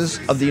crisis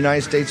of the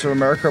United States of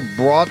America,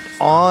 brought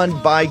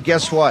on by,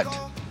 guess what?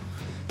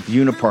 The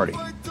Uniparty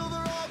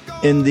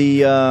and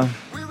the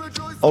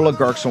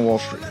oligarchs on Wall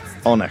Street.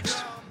 All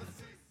next.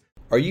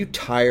 Are you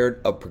tired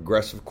of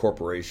progressive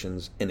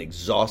corporations and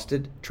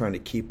exhausted trying to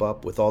keep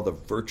up with all the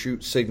virtue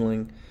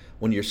signaling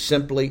when you're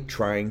simply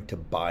trying to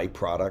buy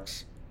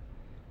products?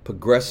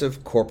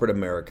 Progressive corporate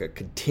America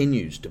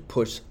continues to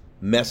push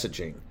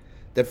messaging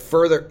that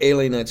further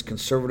alienates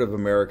conservative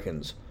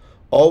Americans,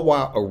 all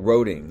while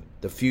eroding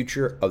the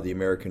future of the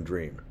American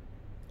dream.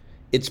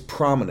 It's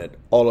prominent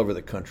all over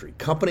the country.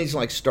 Companies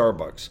like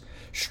Starbucks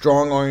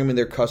strong-arming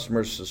their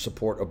customers to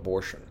support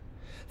abortion.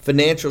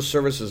 Financial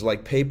services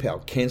like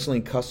PayPal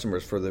canceling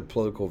customers for their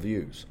political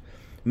views.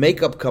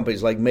 Makeup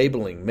companies like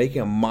Maybelline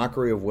making a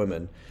mockery of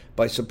women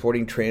by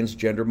supporting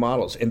transgender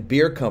models. And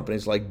beer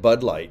companies like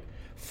Bud Light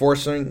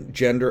forcing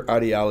gender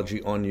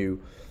ideology on you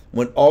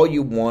when all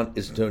you want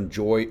is to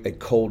enjoy a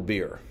cold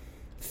beer.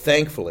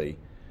 Thankfully,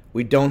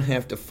 we don't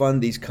have to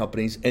fund these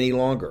companies any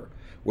longer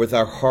with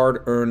our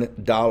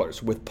hard-earned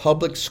dollars. With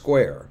Public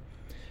Square,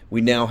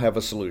 we now have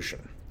a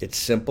solution. It's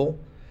simple.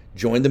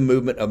 Join the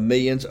movement of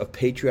millions of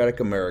patriotic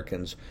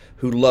Americans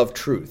who love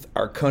truth,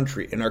 our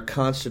country, and our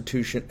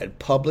Constitution at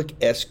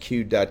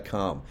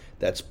publicsq.com.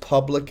 That's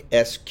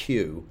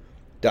publicsq.com.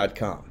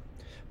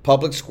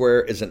 Public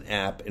Square is an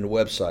app and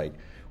website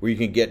where you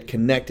can get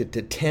connected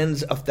to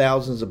tens of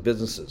thousands of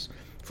businesses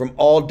from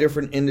all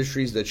different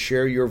industries that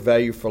share your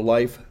value for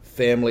life,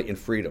 family, and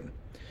freedom.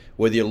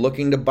 Whether you're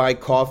looking to buy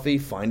coffee,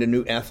 find a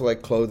new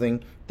athletic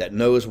clothing that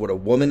knows what a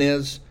woman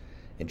is,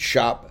 and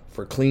shop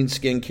for clean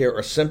skincare,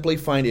 or simply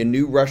find a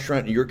new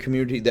restaurant in your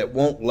community that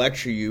won't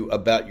lecture you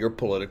about your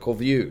political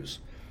views,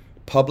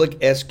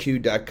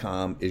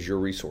 publicsq.com is your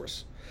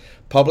resource.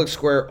 Public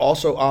Square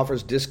also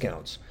offers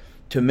discounts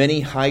to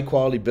many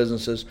high-quality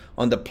businesses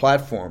on the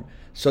platform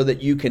so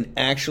that you can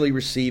actually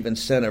receive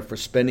incentive for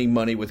spending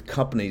money with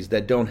companies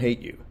that don't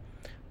hate you.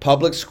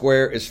 Public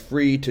Square is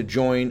free to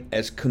join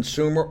as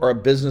consumer or a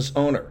business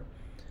owner,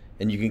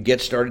 and you can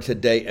get started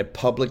today at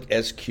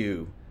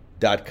publicsq.com.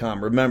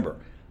 Remember,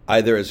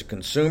 either as a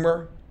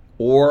consumer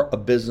or a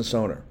business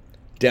owner.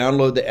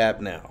 Download the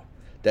app now.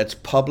 That's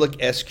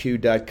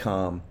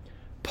publicsq.com,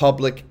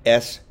 publicsq.com.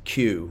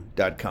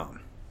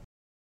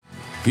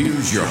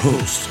 Here's your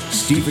host,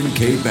 Stephen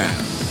K.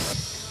 Bannon.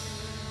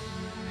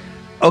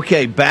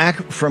 Okay,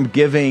 back from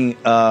giving,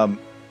 and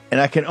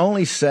I can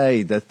only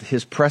say that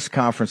his press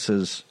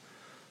conferences,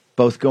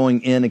 both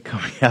going in and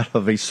coming out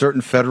of a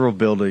certain federal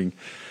building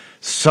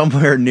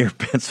somewhere near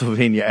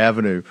Pennsylvania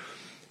Avenue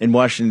in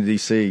Washington,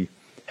 D.C.,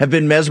 have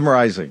been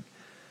mesmerizing.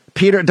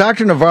 Peter,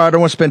 Dr. Navarro, I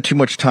don't want to spend too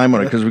much time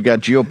on it because we got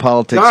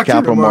geopolitics,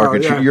 capital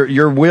markets,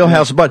 your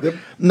wheelhouse. Yep. But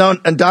no,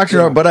 and Dr.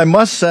 Navarro, but I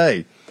must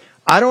say,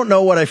 I don't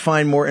know what I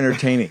find more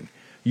entertaining.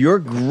 Your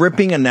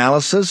gripping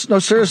analysis, no,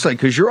 seriously,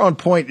 because you're on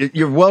point.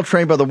 You're well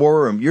trained by the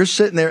war room. You're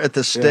sitting there at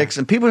the sticks,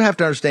 and people have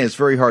to understand it's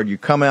very hard. You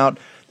come out,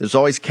 there's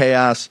always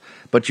chaos,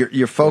 but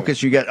you're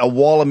focused. You got a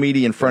wall of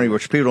media in front of you,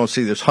 which people don't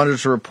see. There's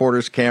hundreds of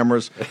reporters,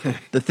 cameras.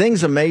 The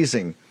thing's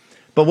amazing.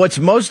 But what's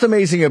most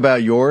amazing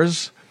about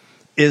yours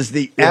is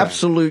the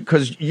absolute,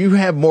 because you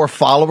have more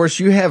followers.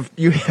 You have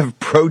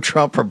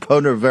pro-Trump or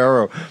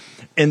pro-Navarro,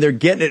 and they're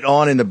getting it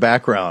on in the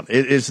background.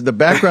 It is the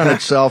background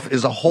itself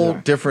is a whole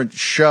different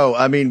show.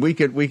 I mean, we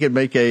could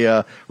make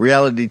a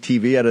reality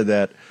TV out of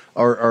that,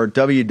 or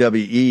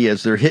WWE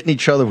as they're hitting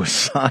each other with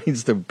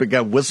signs. They've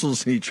got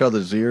whistles in each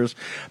other's ears.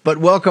 But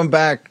welcome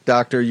back,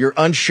 Doctor. You're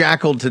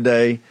unshackled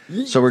today,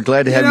 so we're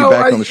glad to have you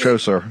back on the show,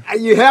 sir.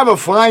 You have a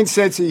fine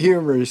sense of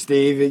humor,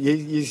 Steve.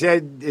 You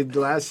said in the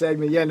last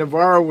segment,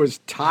 Navarro was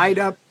tied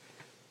up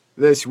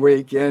this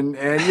week, and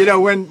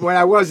when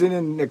I wasn't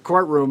in the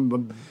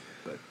courtroom,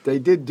 they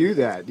did do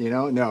that.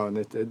 No,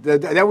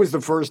 that was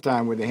the first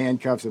time with the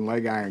handcuffs and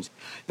leg irons.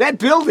 That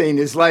building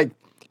is like,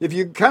 if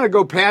you kind of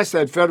go past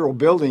that federal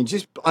building,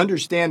 just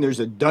understand there's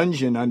a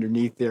dungeon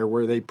underneath there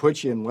where they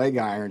put you in leg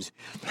irons,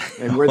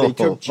 and where they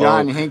took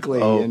John Hinckley.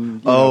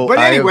 But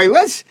anyway,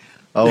 let's.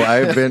 I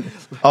have been.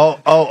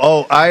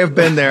 I have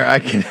been there. I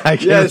can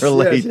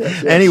relate.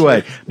 Yes.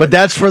 Anyway, but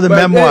that's for the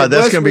memoir.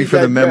 That's going to be for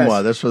the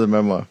memoir. That's for the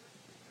memoir.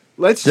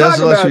 Let's talk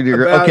about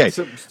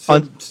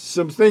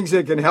some things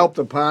that can help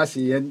the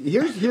posse. And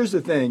here's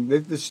the thing: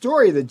 the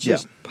story that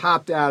just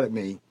popped out at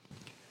me.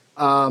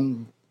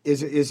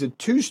 Is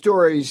two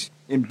stories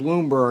in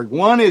Bloomberg.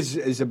 One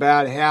is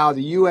about how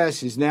the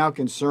U.S. is now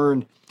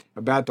concerned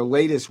about the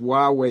latest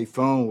Huawei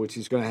phone, which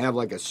is going to have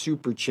like a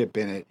super chip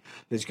in it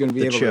that's going to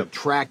be able to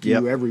track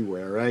you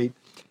everywhere, right?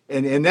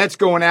 And that's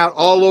going out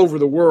all over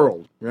the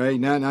world, right?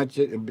 Not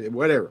just,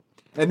 whatever.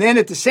 And then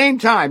at the same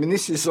time, and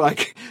this is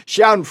like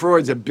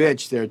Schadenfreude's a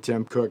bitch there,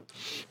 Tim Cook.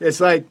 It's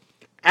like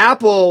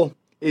Apple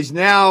is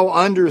now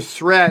under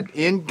threat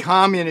in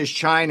communist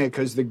China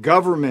because the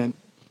government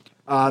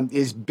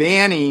is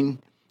banning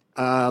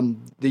the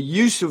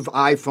use of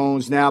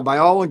iPhones now by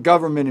all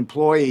government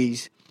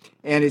employees,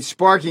 and it's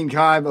sparking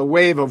kind of a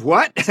wave of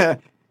what?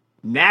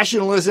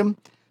 Nationalism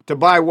to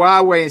buy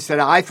Huawei instead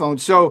of iPhones.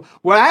 So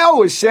what I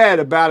always said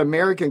about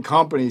American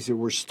companies that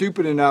were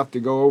stupid enough to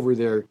go over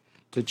there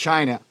to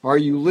China, are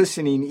you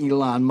listening,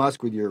 Elon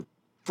Musk, with your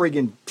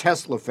friggin'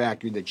 Tesla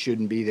factory that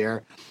shouldn't be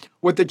there?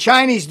 What the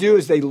Chinese do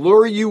is they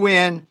lure you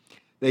in,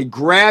 they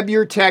grab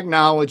your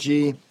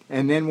technology,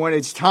 and then when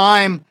it's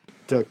time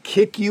to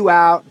kick you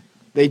out,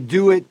 they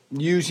do it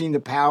using the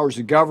powers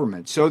of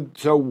government. So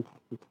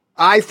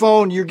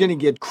iPhone, you're going to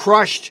get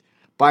crushed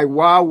by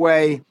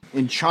Huawei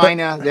in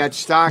China. That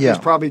stock is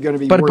probably going to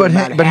be worth about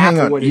half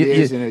of what it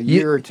is in a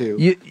year or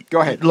two.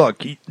 Go ahead.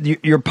 Look,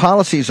 your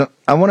policies,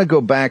 I want to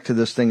go back to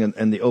this thing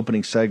in the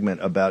opening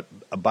segment about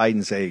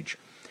Biden's age.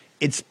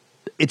 It's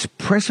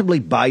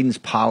principally Biden's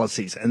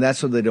policies, and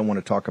that's what they don't want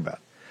to talk about.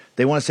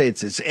 They want to say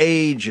it's his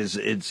age,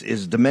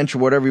 his dementia,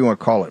 whatever you want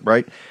to call it,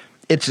 right?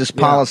 It's his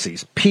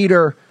policies.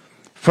 Peter,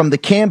 from the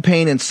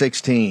campaign in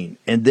 2016,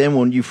 and then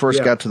when you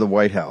first got to the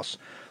White House,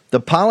 the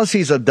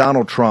policies of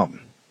Donald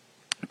Trump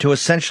to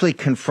essentially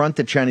confront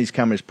the Chinese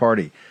Communist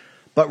Party.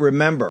 But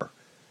remember,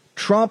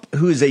 Trump,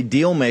 who is a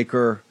deal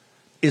maker,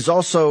 is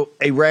also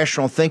a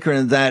rational thinker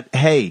in that,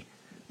 hey,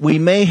 we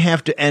may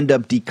have to end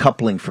up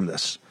decoupling from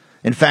this.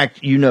 In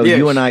fact,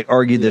 you and I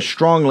argue this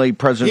strongly.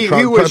 President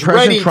Trump, he was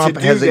ready Trump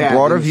to do has a that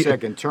broader in view. his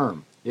second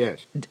term.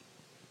 Yes.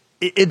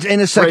 It's in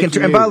his second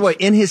term. And by the way,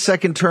 in his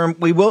second term,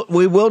 we will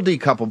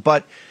decouple.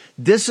 But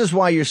this is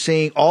why you're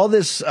seeing all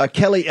this.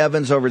 Kelly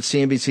Evans over at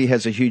CNBC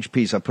has a huge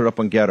piece I put up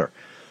on Getter.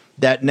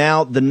 That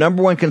now the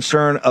number one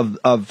concern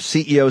of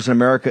CEOs in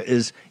America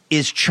is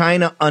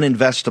China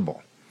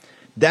uninvestable?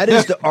 That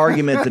is the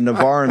argument that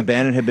Navarro and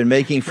Bannon have been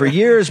making for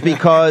years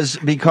because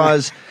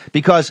the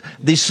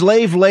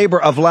slave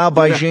labor of Lao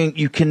Beijing,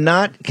 you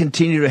cannot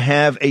continue to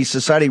have a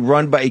society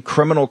run by a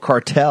criminal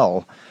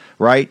cartel,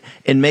 right,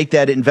 and make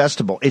that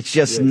investable. It's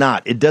just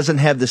not. It doesn't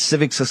have the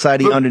civic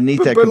society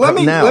underneath that. But let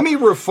me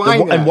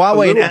refine that a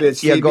little bit,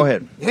 Steve. Yeah, go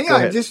ahead. Hang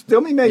on, just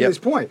let me make this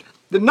point.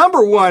 The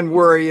number one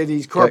worry of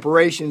these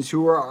corporations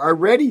who are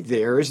already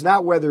there is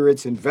not whether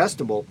it's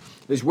investable,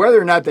 is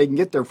whether or not they can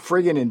get their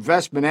friggin'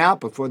 investment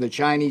out before the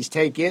Chinese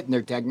take it and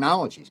their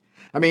technologies.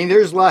 I mean,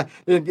 there's a lot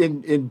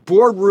in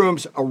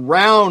boardrooms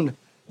around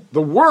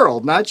the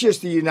world, not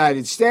just the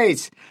United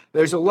States.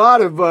 There's a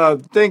lot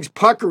of things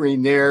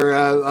puckering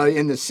there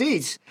in the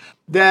seats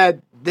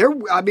that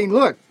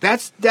look,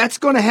 that's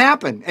going to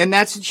happen, and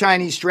that's the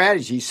Chinese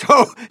strategy.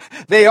 So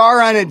they are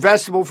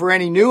uninvestable for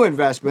any new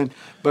investment.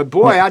 But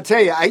boy, I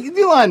tell you,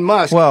 Elon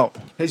Musk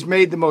has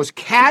made the most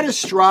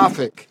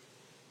catastrophic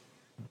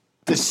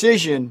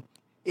decision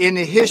in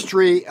the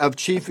history of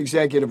chief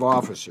executive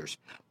officers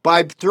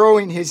by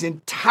throwing his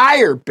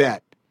entire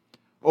bet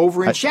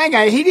over in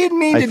Shanghai. He didn't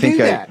mean to do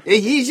that.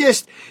 He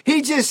just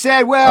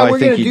said, "Well, we're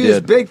going to do this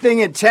big thing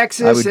in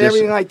Texas and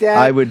everything like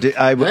that." Hear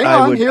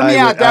me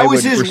out. That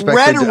was his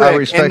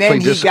rhetoric, and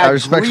then he got I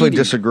respectfully greedy.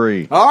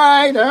 disagree. All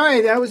right,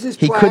 that was his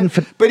plan.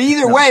 But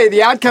either way,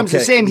 the outcome's the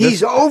same.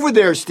 He's over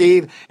there,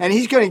 Steve, and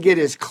he's going to get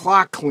his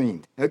clock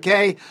cleaned.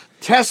 Okay,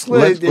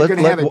 Tesla. They're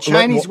going to have a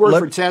Chinese word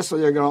for Tesla.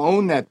 They're going to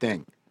own that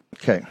thing.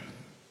 Okay.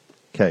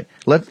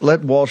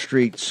 Let Wall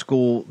Street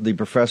school the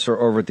professor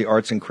over at the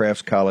Arts and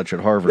Crafts College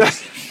at Harvard.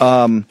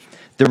 The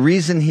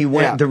reason he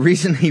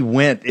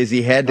went is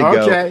he had to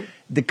go.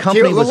 The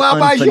company was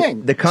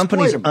the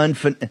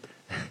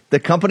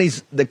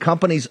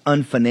company's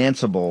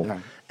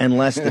unfinanceable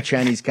unless the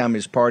Chinese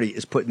Communist Party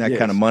is putting that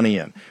kind of money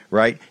in,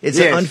 right? It's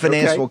an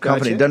unfinanceable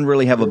company. It doesn't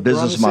really have a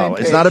business model.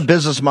 It's not a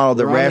business model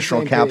that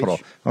rational capital.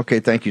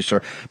 Okay, thank you,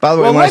 sir. By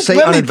the way, when I say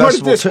let me uninvestable put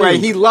it this way,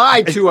 he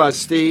lied to us,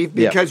 Steve,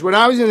 because when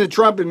I was in the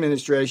Trump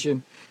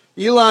administration,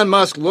 Elon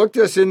Musk looked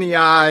us in the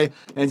eye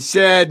and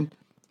said,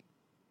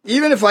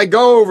 even if I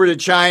go over to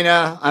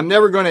China, I'm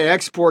never going to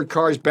export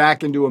cars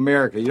back into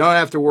America. You don't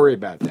have to worry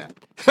about that.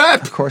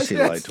 Of course he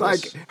lied to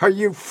us. Are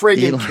you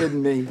friggin'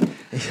 kidding me?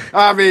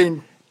 I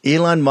mean,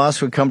 Elon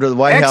Musk would come to the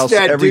White House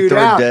every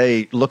third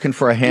day looking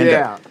for a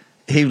handout.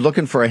 He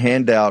looking for a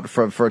handout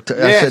I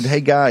said,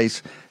 hey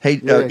guys,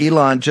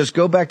 Elon, just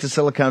go back to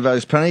Silicon Valley.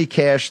 There's plenty of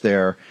cash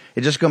there.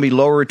 It's just going to be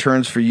lower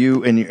returns for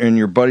you, and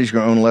your buddy's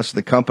going to own less of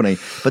the company.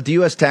 But the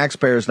U.S.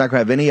 taxpayer is not going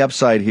to have any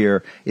upside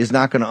here. Is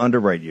not going to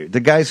underwrite you. The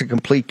guy's a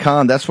complete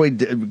con. That's why he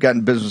got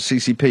in business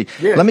with CCP.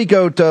 Yeah. Let me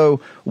go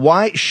to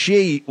why is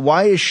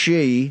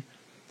she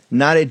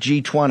not at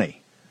G20?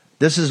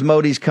 This is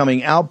Modi's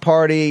coming out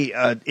party.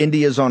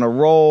 India's on a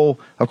roll.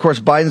 Of course,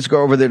 Biden's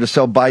go over there to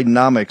sell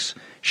Bidenomics.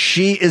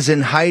 She is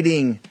in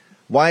hiding.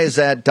 Why is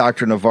that,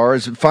 Dr. Navarro?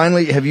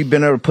 Finally, have you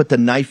been able to put the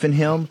knife in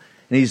him,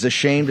 and he's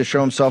ashamed to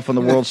show himself on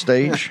the world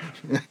stage?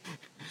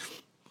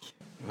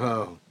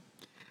 Oh,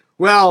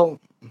 well,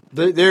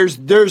 there's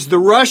the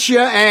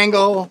Russia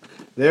angle.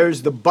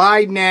 There's the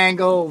Biden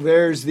angle.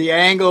 There's the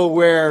angle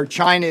where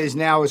China is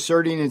now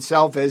asserting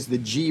itself as the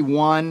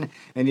G1,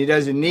 and he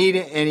doesn't need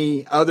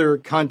any other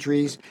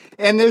countries.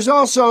 And there's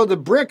also the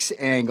BRICS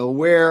angle,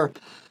 where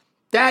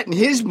that, in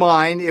his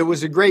mind, it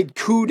was a great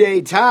coup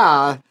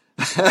d'etat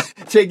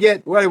to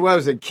get, what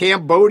was it,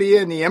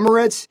 Cambodia and the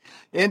Emirates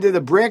into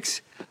the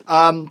BRICS.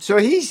 So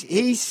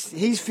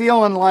he's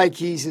feeling like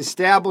he's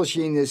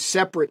establishing this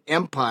separate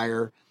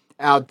empire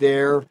out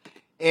there.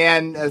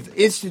 And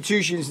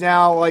institutions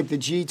now like the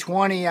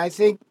G20,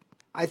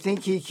 I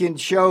think he can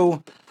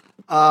show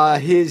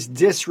his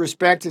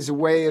disrespect as a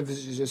way of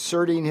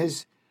asserting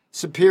his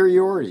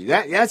superiority.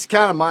 That's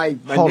kind of my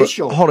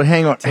initial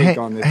hang on.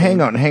 Hang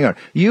on.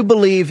 You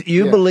believe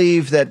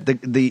that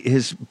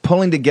his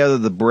pulling together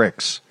the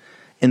BRICS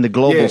in the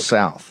global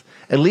South,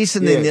 at least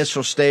in the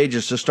initial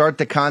stages, to start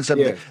the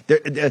concept.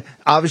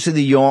 Obviously,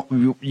 the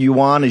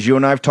yuan, as you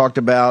and I have talked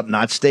about,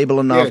 not stable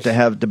enough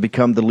to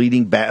become the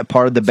leading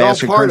part of the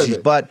basket of currencies.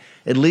 But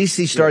at least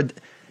he started.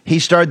 He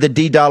started the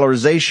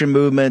de-dollarization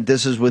movement.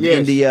 This is with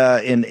India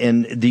and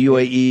the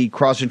UAE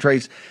crossing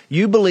trades.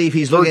 You believe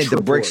he's looking at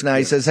the BRICS now?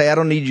 He says, "Hey, I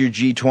don't need your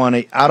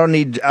G20. I don't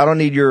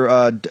need your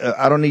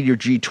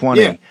G20.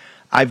 Yeah.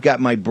 I've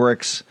got my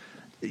BRICS."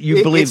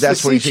 You believe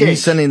that's what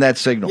he's sending that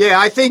signal? Yeah,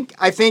 I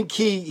think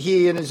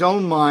he in his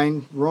own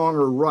mind, wrong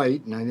or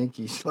right, and I think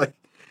he's like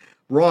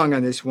wrong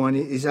on this one.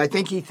 I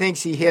think he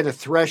thinks he hit a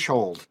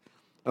threshold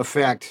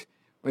effect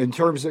in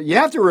terms of. You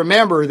have to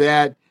remember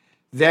that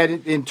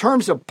in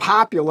terms of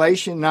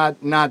population,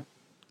 not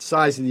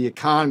size of the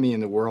economy in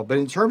the world, but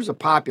in terms of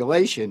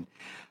population,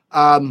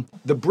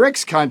 the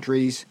BRICS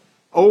countries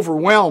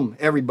overwhelm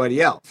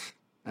everybody else.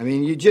 I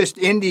mean,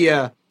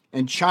 India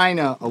and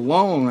China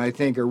alone, I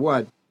think, are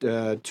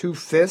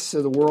 2/5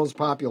 of the world's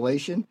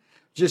population,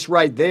 just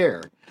right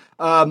there.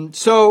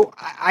 So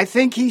I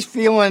think he's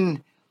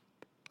feeling,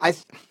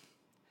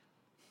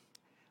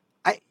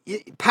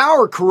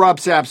 power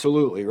corrupts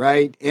absolutely,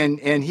 right?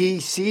 And he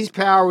sees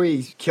power,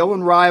 he's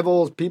killing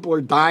rivals, people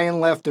are dying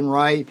left and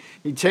right.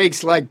 He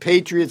takes like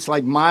patriots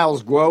like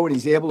Miles Guo, and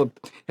he's able to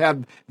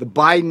have the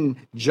Biden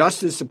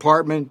Justice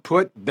Department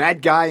put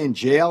that guy in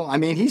jail. I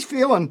mean, he's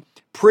feeling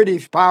pretty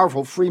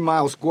powerful. Free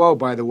Miles Guo,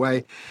 by the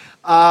way.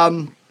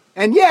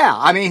 And yeah,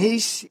 I mean,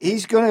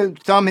 he's going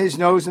to thumb his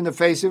nose in the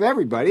face of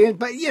everybody.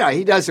 But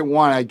he doesn't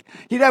want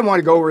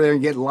to go over there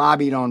and get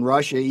lobbied on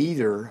Russia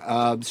either.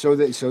 So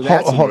that's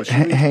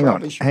hang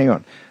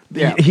on.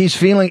 Yeah. He's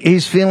feeling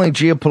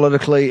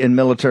geopolitically and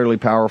militarily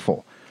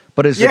powerful,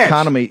 but his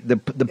economy, the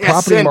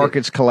property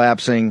market's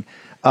collapsing.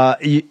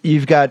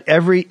 You've got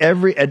every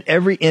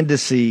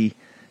indice.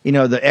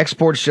 The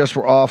exports just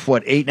were off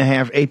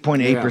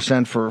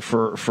 8.8%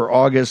 for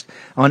August.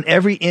 On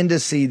every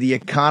indice, the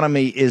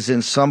economy is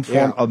in some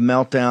form of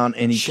meltdown,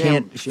 and he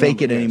can't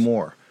fake it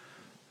anymore.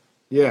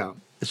 Yeah.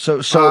 So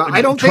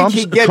I don't think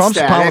he gets Trump's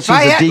that. policies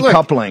of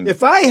decoupling.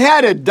 If I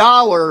had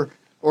 $1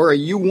 or a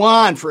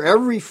yuan for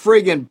every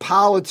friggin'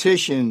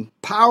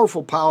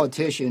 powerful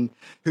politician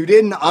who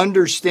didn't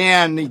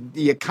understand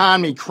the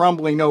economy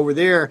crumbling over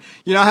there,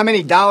 you know how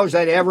many dollars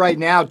I'd have right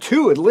now?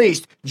 2 at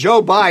least,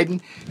 Joe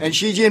Biden and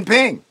Xi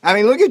Jinping. I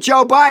mean, look at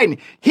Joe Biden.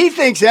 He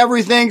thinks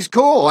everything's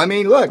cool. I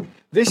mean, look,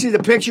 this is the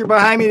picture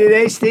behind me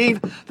today,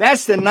 Steve.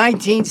 That's the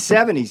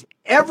 1970s.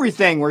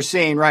 Everything we're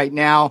seeing right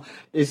now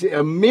is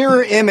a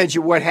mirror image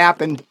of what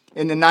happened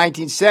in the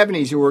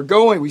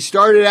 1970s. We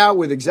started out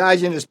with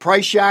exogenous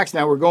price shocks.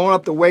 Now we're going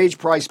up the wage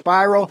price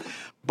spiral.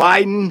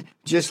 Biden,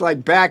 just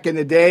like back in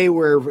the day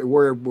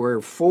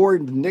where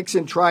Ford and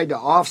Nixon tried to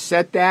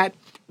offset that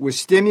with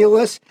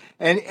stimulus,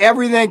 and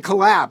everything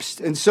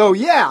collapsed. And so,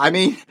 yeah, I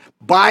mean,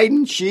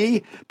 Biden,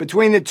 Xi,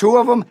 between the two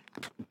of them,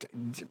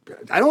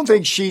 I don't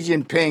think Xi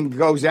Jinping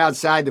goes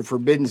outside the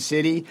Forbidden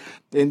City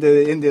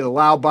into the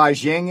Lao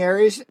Beijing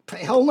areas.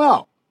 Hell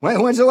no.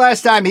 When's the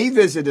last time he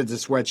visited the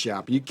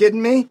sweatshop? Are you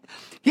kidding me?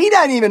 He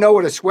doesn't even know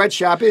what a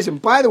sweatshop is.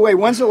 And by the way,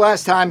 when's the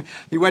last time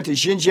he went to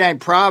Xinjiang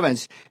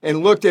province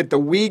and looked at the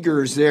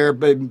Uyghurs there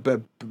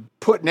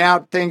putting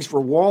out things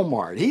for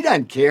Walmart? He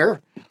doesn't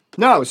care.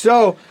 No,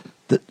 so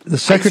the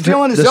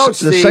secretary,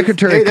 the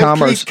Secretary of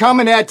Commerce, he's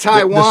coming at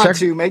Taiwan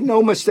too. Make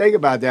no mistake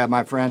about that,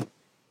 my friend.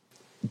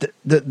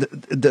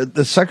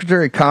 The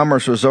Secretary of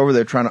Commerce was over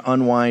there trying to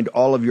unwind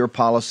all of your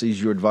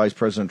policies you advised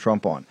President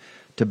Trump on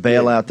to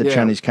bail out the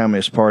Chinese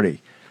Communist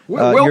Party.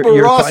 Wilbur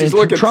Ross is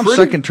looking Trump's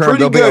second term,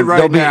 pretty good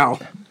right now.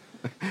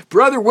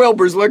 Brother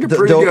Wilbur's looking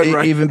pretty good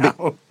right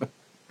now.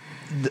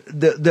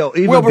 There'll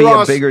even Wilbur be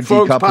Ross, a bigger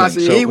folks, decoupling.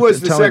 posse, he was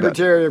the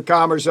Secretary of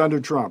Commerce under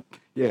Trump.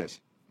 Yes.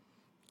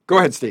 Go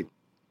ahead, Steve.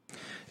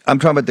 I'm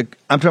talking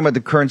about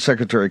the current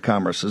Secretary of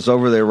Commerce is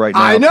over there right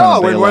now. I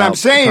know, and what I'm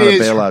saying is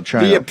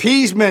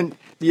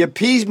the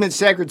appeasement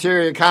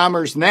Secretary of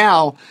Commerce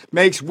now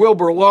makes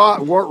Wilbur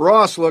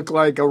Ross look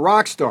like a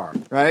rock star,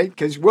 right?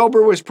 Because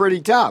Wilbur was pretty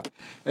tough.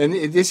 And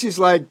this is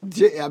like,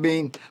 I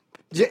mean,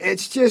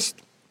 it's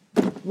just,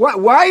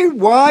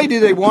 why do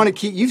they want to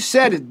keep, you've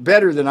said it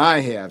better than I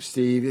have,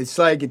 Steve. It's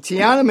like at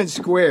Tiananmen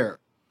Square.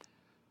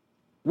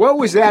 What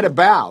was that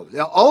about?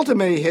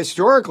 Ultimately,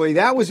 historically,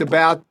 that was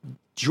about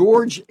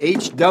George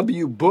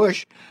H.W.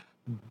 Bush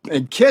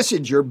and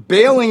Kissinger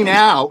bailing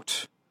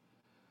out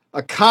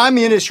a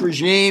communist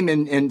regime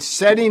and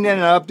setting it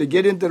up to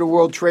get into the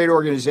World Trade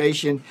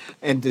Organization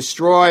and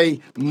destroy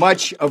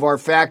much of our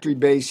factory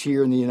base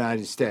here in the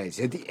United States.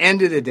 At the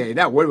end of the day,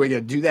 now what are we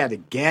going to do that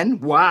again?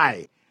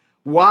 Why?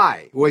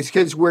 Well, it's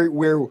because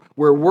we're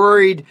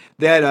worried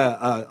that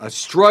a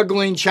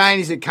struggling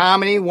Chinese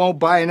economy won't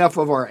buy enough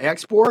of our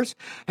exports.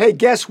 Hey,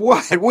 guess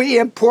what? We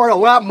import a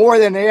lot more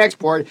than they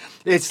export.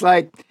 It's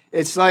like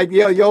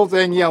the old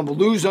thing,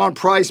 lose on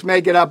price,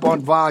 make it up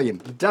on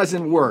volume. It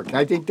doesn't work.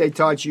 I think they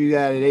taught you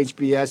that at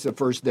HBS the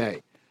first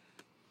day.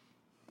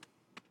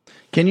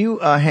 Can you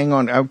hang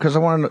on? Because I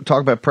want to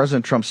talk about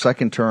President Trump's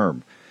second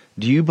term.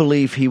 Do you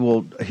believe he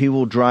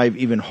will drive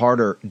even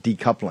harder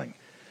decoupling?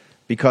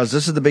 Because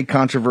this is the big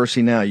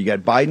controversy now. You got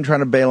Biden trying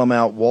to bail him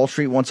out. Wall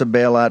Street wants a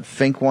bailout.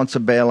 Fink wants a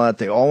bailout.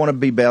 They all want to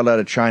be bailed out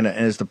of China.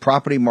 And as the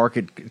property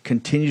market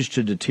continues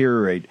to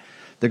deteriorate,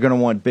 they're going to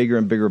want bigger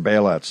and bigger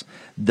bailouts.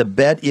 The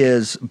bet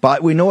is,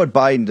 we know what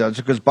Biden does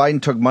because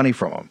Biden took money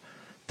from him.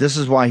 This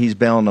is why he's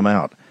bailing them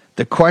out.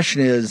 The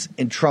question is,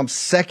 in Trump's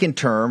second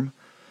term,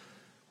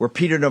 where is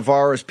Peter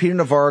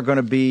Navarro going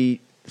to be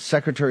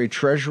Secretary of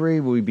Treasury?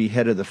 Will he be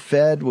head of the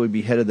Fed? Will he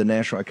be head of the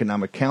National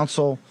Economic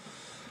Council?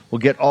 We'll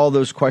get all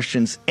those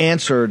questions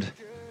answered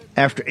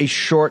after a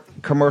short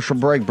commercial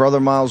break. Brother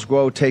Miles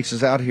Guo takes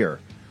us out here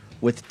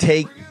with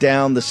Take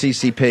Down the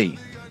CCP.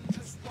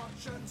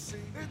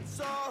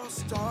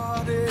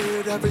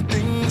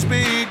 Everything's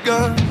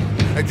begun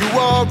and you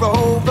are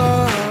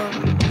over.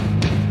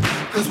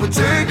 'cause we're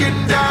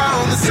taking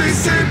down the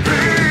CCP.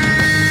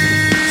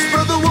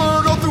 Spread the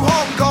word all through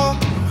Hong Kong.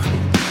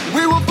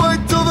 We will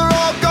fight till they're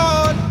all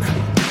gone.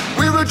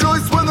 We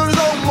rejoice when there's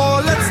no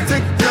more. Let's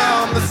take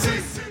down the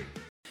CCP.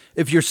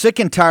 If you're sick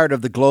and tired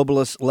of the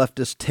globalist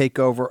leftist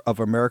takeover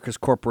of America's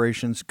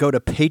corporations, go to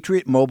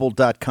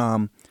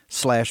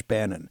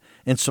patriotmobile.com/Bannon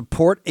and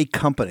support a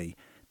company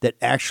that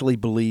actually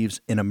believes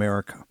in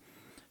America.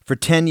 For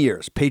 10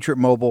 years, Patriot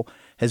Mobile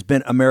has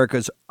been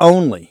America's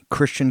only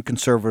Christian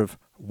conservative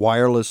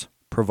wireless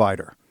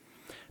provider.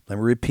 Let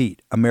me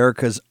repeat,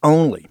 America's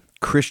only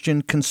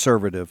Christian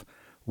conservative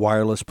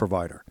wireless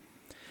provider.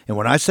 And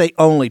when I say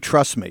only,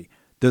 trust me,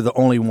 they're the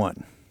only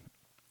one.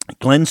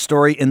 Glenn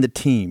Story and the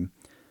team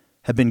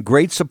have been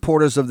great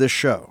supporters of this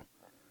show,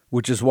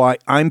 which is why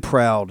I'm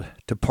proud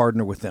to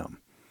partner with them.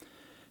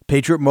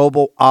 Patriot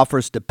Mobile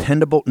offers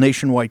dependable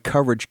nationwide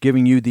coverage,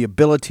 giving you the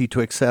ability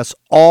to access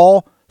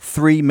all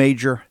 3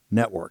 major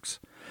networks,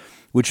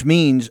 which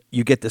means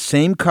you get the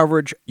same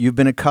coverage you've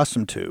been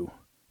accustomed to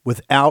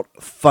without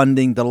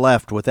funding the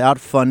left, without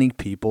funding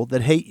people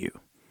that hate you.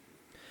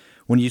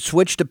 When you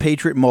switch to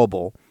Patriot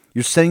Mobile,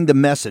 you're sending the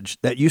message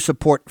that you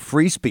support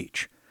free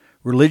speech,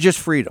 religious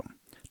freedom,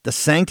 the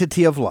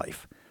sanctity of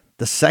life,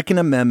 the Second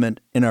Amendment,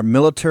 and our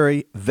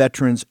military,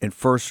 veterans, and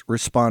first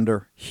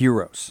responder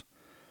heroes.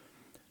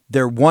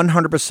 Their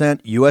 100%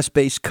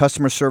 U.S.-based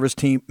customer service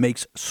team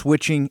makes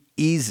switching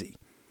easy.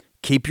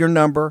 Keep your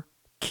number,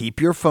 keep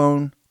your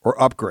phone, or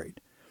upgrade.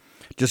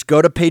 Just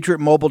go to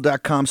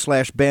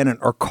patriotmobile.com/Bannon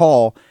or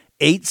call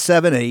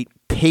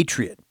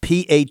 878-PATRIOT,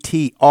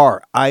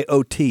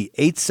 P-A-T-R-I-O-T,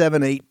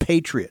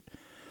 878-PATRIOT.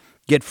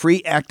 Get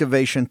free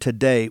activation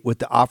today with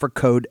the offer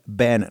code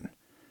Bannon.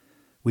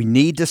 We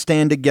need to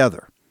stand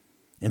together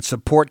and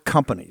support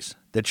companies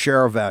that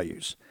share our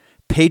values.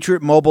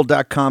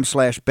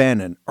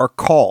 patriotmobile.com/Bannon or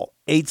call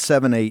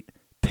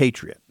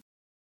 878-PATRIOT.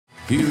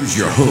 Here's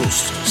your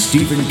host,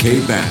 Stephen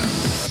K. Bannon.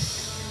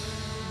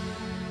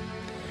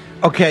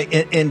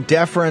 Okay, in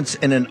deference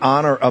and in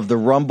honor of the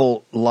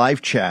Rumble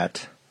live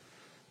chat,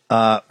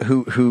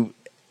 who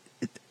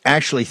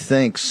actually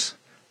thinks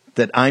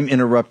that I'm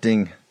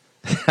interrupting,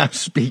 I'm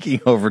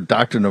speaking over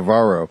Dr.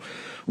 Navarro,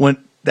 when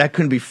that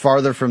couldn't be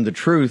farther from the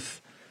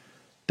truth.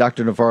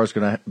 Dr. Navarro is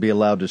going to be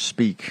allowed to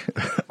speak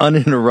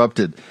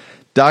uninterrupted.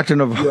 Dr.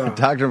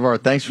 Navarro,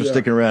 thanks for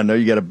sticking around.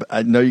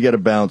 I know you got to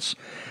bounce.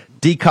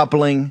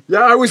 Decoupling.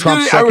 Yeah, I was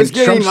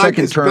getting like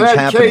this bad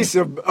happening. case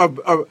of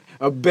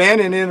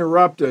Bannon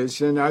interrupt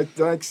us, and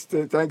thanks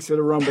to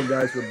the Rumble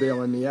guys for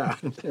bailing me out.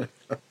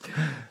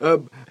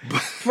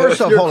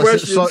 First off, hold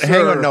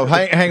on.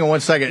 Hang on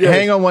 1 second. Yes.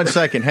 Hang on 1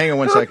 second.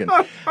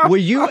 Were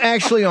you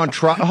actually on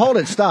trial? Hold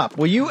it, stop.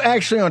 Were you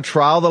actually on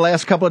trial the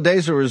last couple of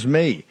days, or was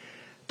me?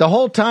 The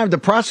whole time, the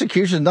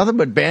prosecution, nothing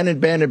but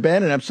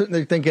Bannon. I'm sitting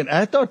there thinking,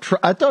 I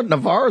thought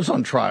Navarro's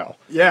on trial.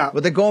 Yeah.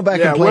 But they're going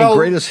back and playing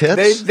greatest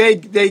hits? They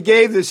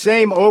gave the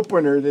same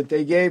opener that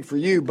they gave for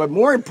you. But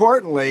more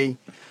importantly,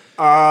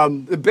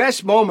 the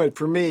best moment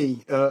for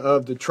me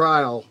of the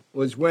trial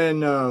was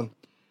when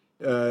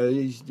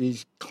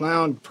these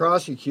clown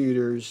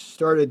prosecutors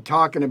started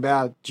talking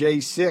about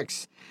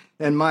J6.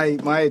 And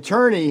my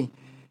attorney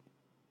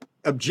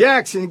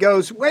objects and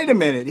goes, wait a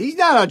minute, he's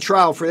not on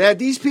trial for that.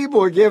 These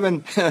people are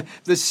given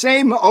the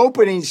same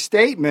opening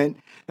statement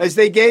as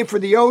they gave for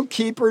the Oath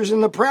Keepers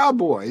and the Proud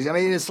Boys. I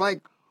mean, it's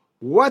like,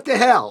 what the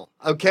hell?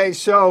 Okay,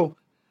 so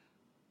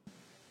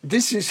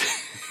this is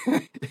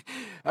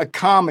a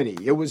comedy.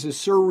 It was a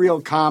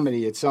surreal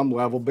comedy at some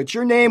level, but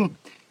your name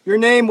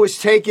was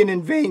taken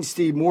in vain,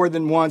 Steve, more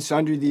than once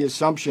under the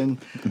assumption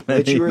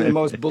that you were the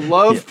most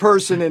beloved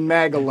person in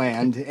MAGA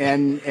land,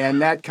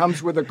 and that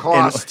comes with a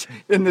cost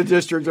in the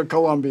District of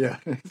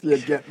Columbia, if you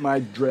get my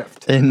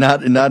drift. And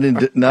not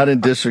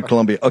in District of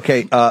Columbia.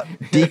 Okay,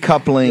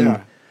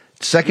 decoupling,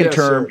 second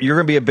term, you're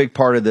going to be a big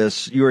part of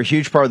this. You were a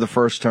huge part of the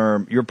first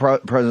term. You're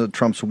President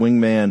Trump's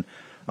wingman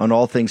on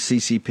all things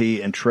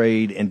CCP and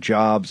trade and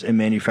jobs and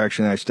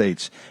manufacturing in the United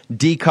States.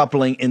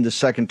 Decoupling in the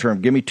second term.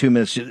 Give me 2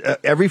 minutes.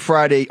 Every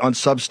Friday on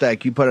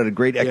Substack, you put out a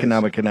great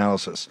economic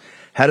analysis.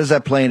 How does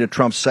that play into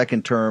Trump's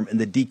second term and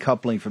the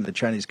decoupling from the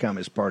Chinese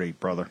Communist Party,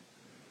 brother?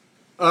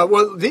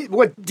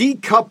 What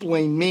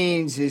decoupling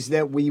means is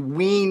that we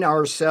wean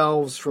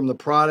ourselves from the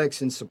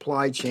products and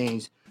supply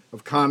chains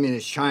of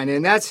Communist China.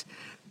 And that's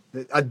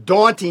a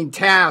daunting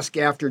task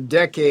after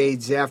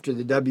decades after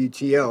the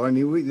WTO. I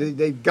mean,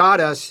 they've got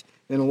us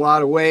in a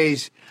lot of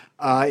ways,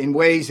 in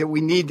ways that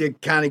we need to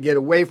kind of get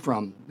away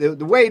from. The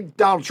way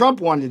Donald Trump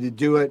wanted to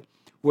do it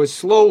was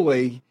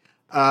slowly,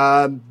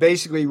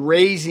 basically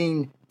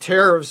raising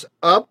tariffs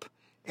up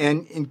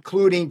and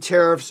including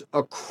tariffs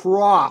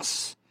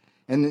across.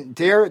 And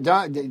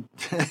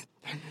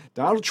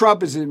Donald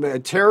Trump is a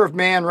tariff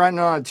man running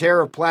on a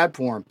tariff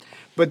platform.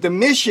 But the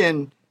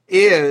mission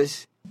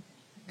is,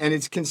 and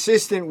it's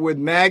consistent with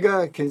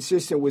MAGA,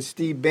 consistent with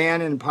Steve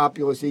Bannon and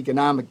populist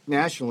economic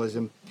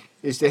nationalism,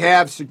 is to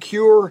have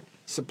secure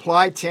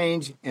supply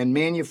chains and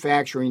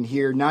manufacturing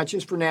here, not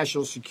just for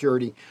national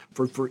security,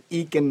 for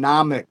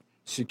economic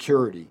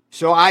security.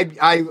 So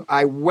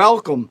I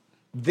welcome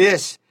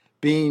this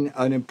being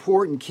an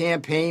important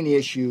campaign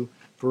issue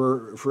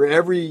for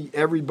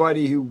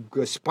everybody who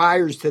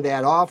aspires to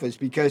that office,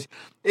 because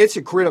it's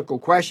a critical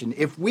question.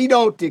 If we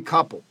don't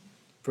decouple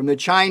from the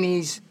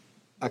Chinese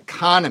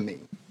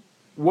economy,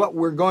 what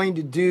we're going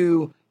to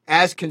do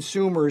as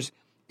consumers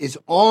is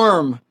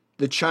arm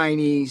the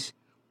Chinese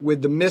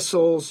with the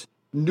missiles,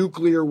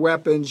 nuclear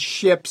weapons,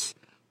 ships,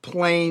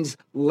 planes,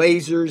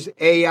 lasers,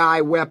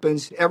 AI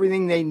weapons,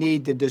 everything they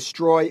need to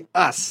destroy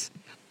us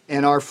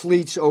and our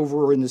fleets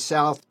over in the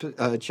South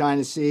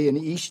China Sea and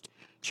East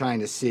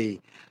China Sea.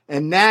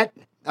 And that,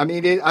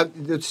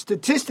 the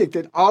statistic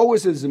that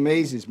always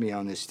amazes me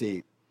on this,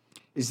 Steve,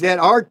 is that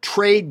our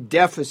trade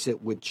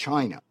deficit with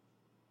China,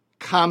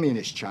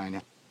 communist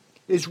China,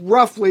 is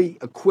roughly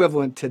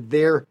equivalent to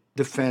their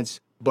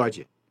defense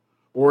budget,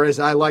 or as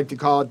I like to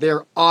call it,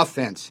 their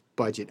offense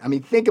budget.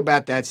 Think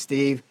about that,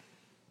 Steve.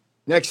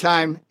 Next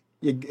time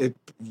you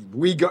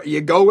don't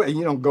go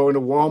into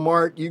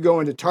Walmart, you go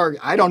into Target.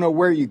 I don't know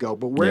where you go,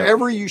 but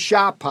wherever you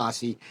shop,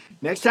 Posse,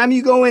 next time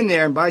you go in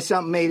there and buy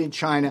something made in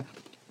China,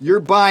 you're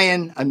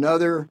buying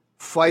another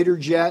fighter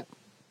jet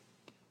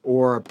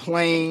or a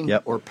plane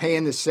or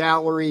paying the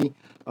salary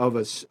of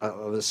a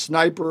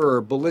sniper or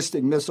a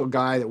ballistic missile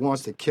guy that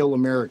wants to kill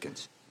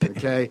Americans.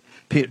 Okay?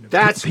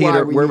 That's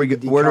Peter, why where do we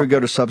go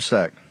to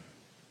Substack?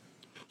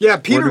 Yeah,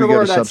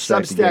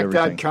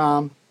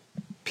 peternavarro.substack.com.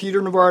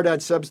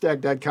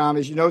 peternavarro.substack.com.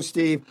 As you know,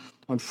 Steve,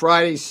 on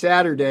Friday,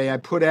 Saturday, I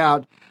put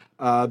out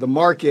the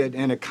market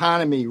and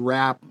economy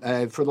wrap.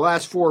 For the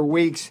last 4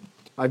 weeks,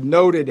 I've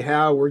noted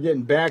how we're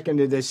getting back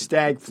into this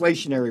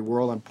stagflationary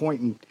world. I'm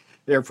pointing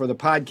there for the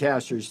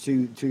podcasters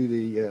to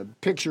the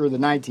picture of the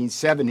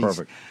 1970s.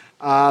 Perfect.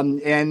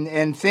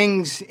 And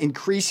things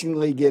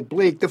increasingly get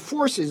bleak. The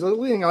forces, the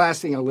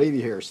last thing I'll leave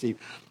you here, Steve,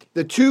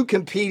 the two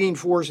competing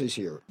forces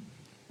here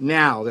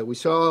now that we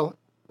saw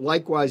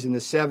likewise in the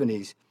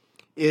 70s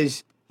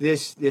is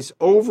this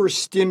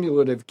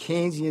overstimulative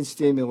Keynesian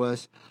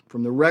stimulus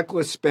from the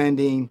reckless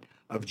spending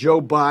of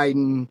Joe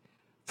Biden,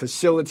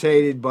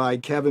 facilitated by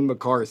Kevin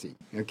McCarthy.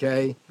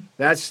 Okay,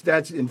 that's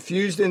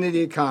infused into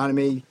the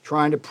economy,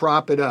 trying to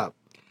prop it up.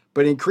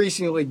 But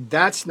increasingly,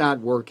 that's not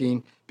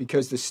working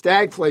because the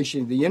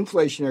stagflation, the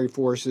inflationary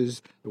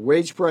forces, the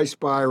wage price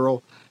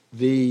spiral,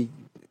 the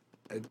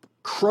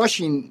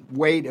crushing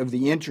weight of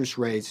the interest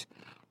rates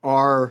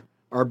are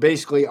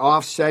basically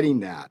offsetting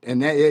that.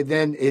 And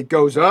then it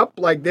goes up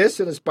like this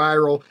in a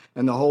spiral,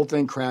 and the whole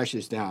thing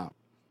crashes down.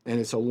 And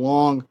it's a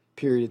long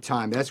period of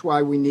time. That's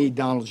why we need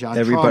Donald John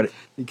Trump,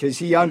 because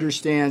he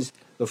understands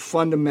the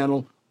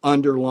fundamental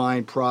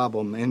underlying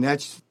problem. And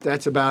that's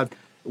about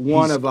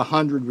one of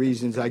 100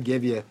 reasons I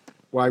give you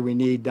why we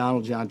need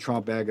Donald John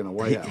Trump back in the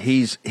White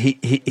House.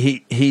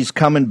 He's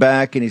coming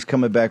back, and he's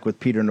coming back with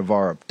Peter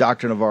Navarro.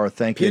 Dr. Navarro,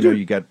 thank you. I know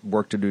you got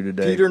work to do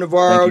today. Peter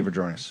Navarro. Thank you for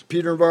joining us.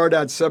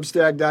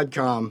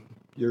 peternavarro.substack.com,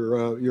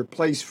 your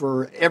place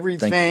for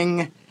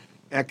everything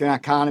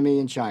economy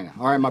in China.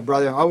 All right, my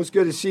brother. Always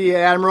good to see you,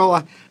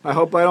 Admiral. I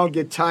hope I don't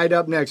get tied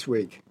up next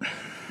week.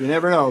 You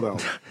never know, though.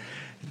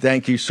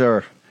 Thank you,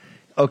 sir.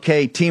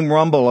 Okay, Team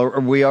Rumble, are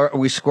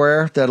we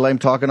square? Did I let him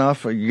talk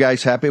enough? Are you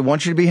guys happy? I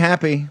want you to be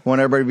happy. I want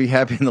everybody to be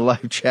happy in the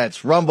live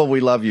chats. Rumble, we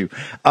love you.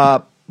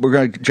 We're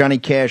going to Johnny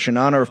Cash in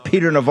honor of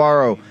Peter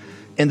Navarro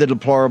in the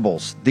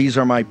Deplorables. These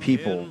are my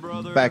people.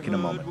 Back in a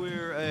moment.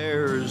 We're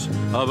heirs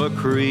of a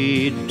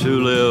creed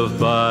to live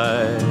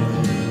by.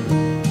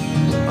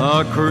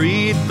 A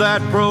creed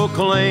that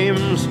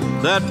proclaims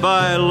that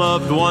by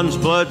loved one's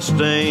blood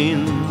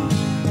stained,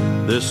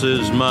 this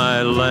is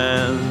my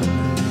land,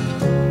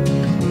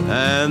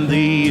 and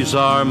these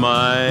are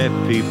my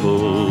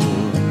people.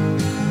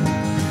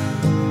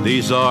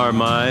 These are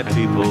my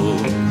people.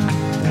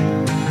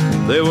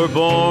 They were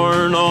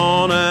born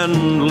on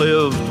and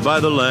lived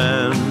by the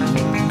land.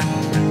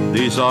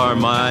 These are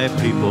my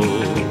people.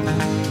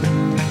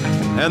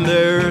 And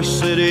their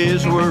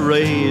cities were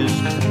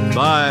raised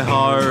by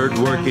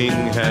hard-working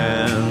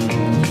hands.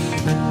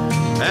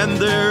 And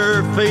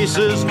their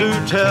faces do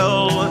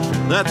tell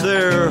that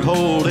they're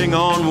holding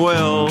on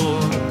well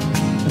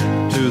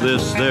to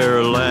this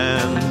their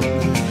land.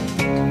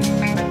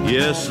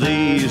 Yes,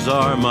 these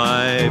are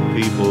my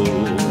people.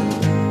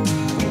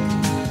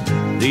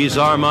 These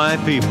are my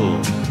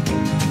people.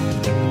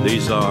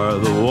 These are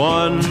the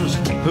ones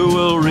who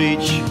will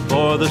reach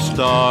for the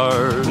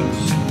stars.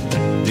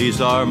 These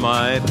are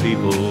my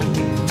people.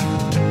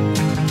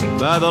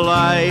 By the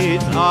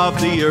light of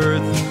the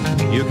earth,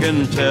 you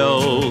can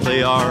tell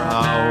they are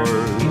ours.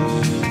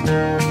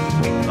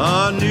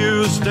 A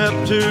new step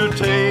to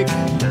take,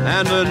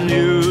 and a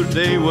new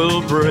day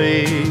will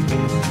break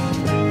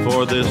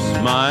for this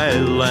my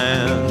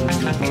land.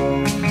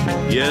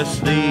 Yes,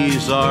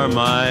 these are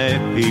my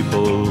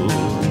people.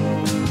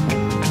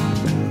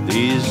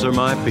 These are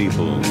my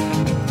people.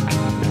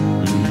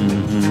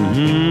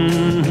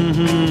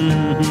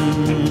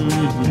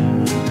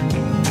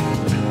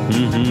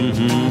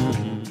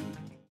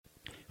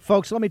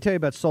 Folks, let me tell you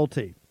about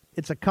Solti.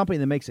 It's a company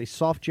that makes a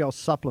soft gel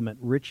supplement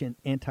rich in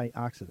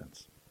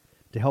antioxidants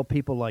to help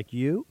people like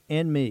you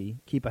and me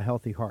keep a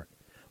healthy heart.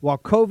 While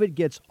COVID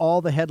gets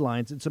all the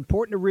headlines, it's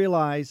important to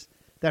realize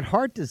that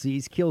heart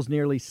disease kills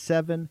nearly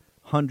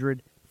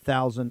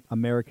 700,000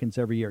 Americans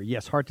every year.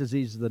 Yes, heart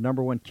disease is the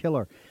number one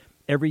killer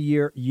every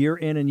year, year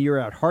in and year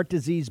out. Heart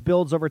disease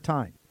builds over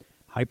time.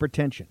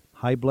 Hypertension,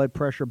 high blood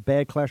pressure,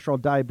 bad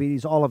cholesterol,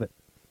 diabetes, all of it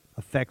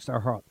affects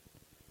our heart.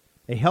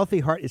 A healthy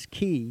heart is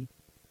key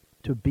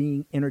to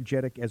being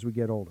energetic as we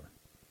get older.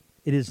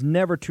 It is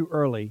never too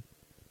early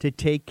to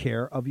take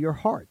care of your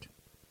heart.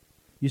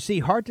 You see,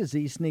 heart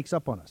disease sneaks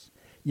up on us.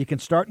 You can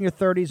start in your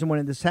 30s, and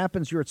when this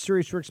happens, you're at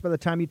serious risk by the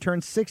time you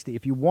turn 60.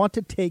 If you want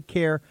to take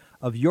care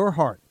of your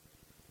heart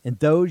and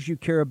those you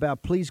care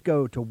about, please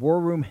go to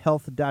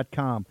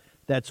warroomhealth.com.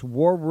 That's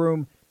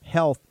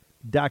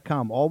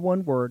warroomhealth.com. All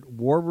one word,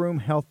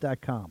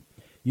 warroomhealth.com.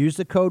 Use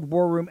the code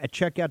WARROOM at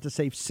checkout to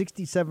save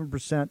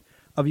 67%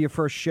 of your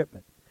first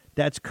shipment.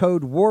 That's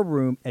code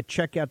WARROOM at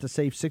checkout to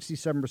save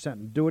 67%.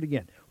 And do it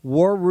again.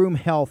 War Room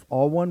Health,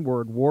 all one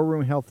word,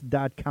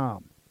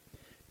 warroomhealth.com.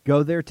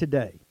 Go there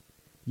today.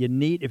 You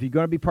need, if you're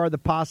going to be part of the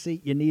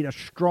posse, you need a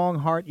strong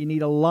heart. You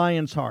need a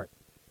lion's heart.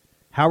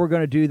 How we're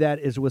going to do that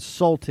is with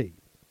Solti.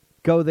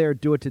 Go there,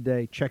 do it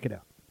today. Check it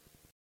out.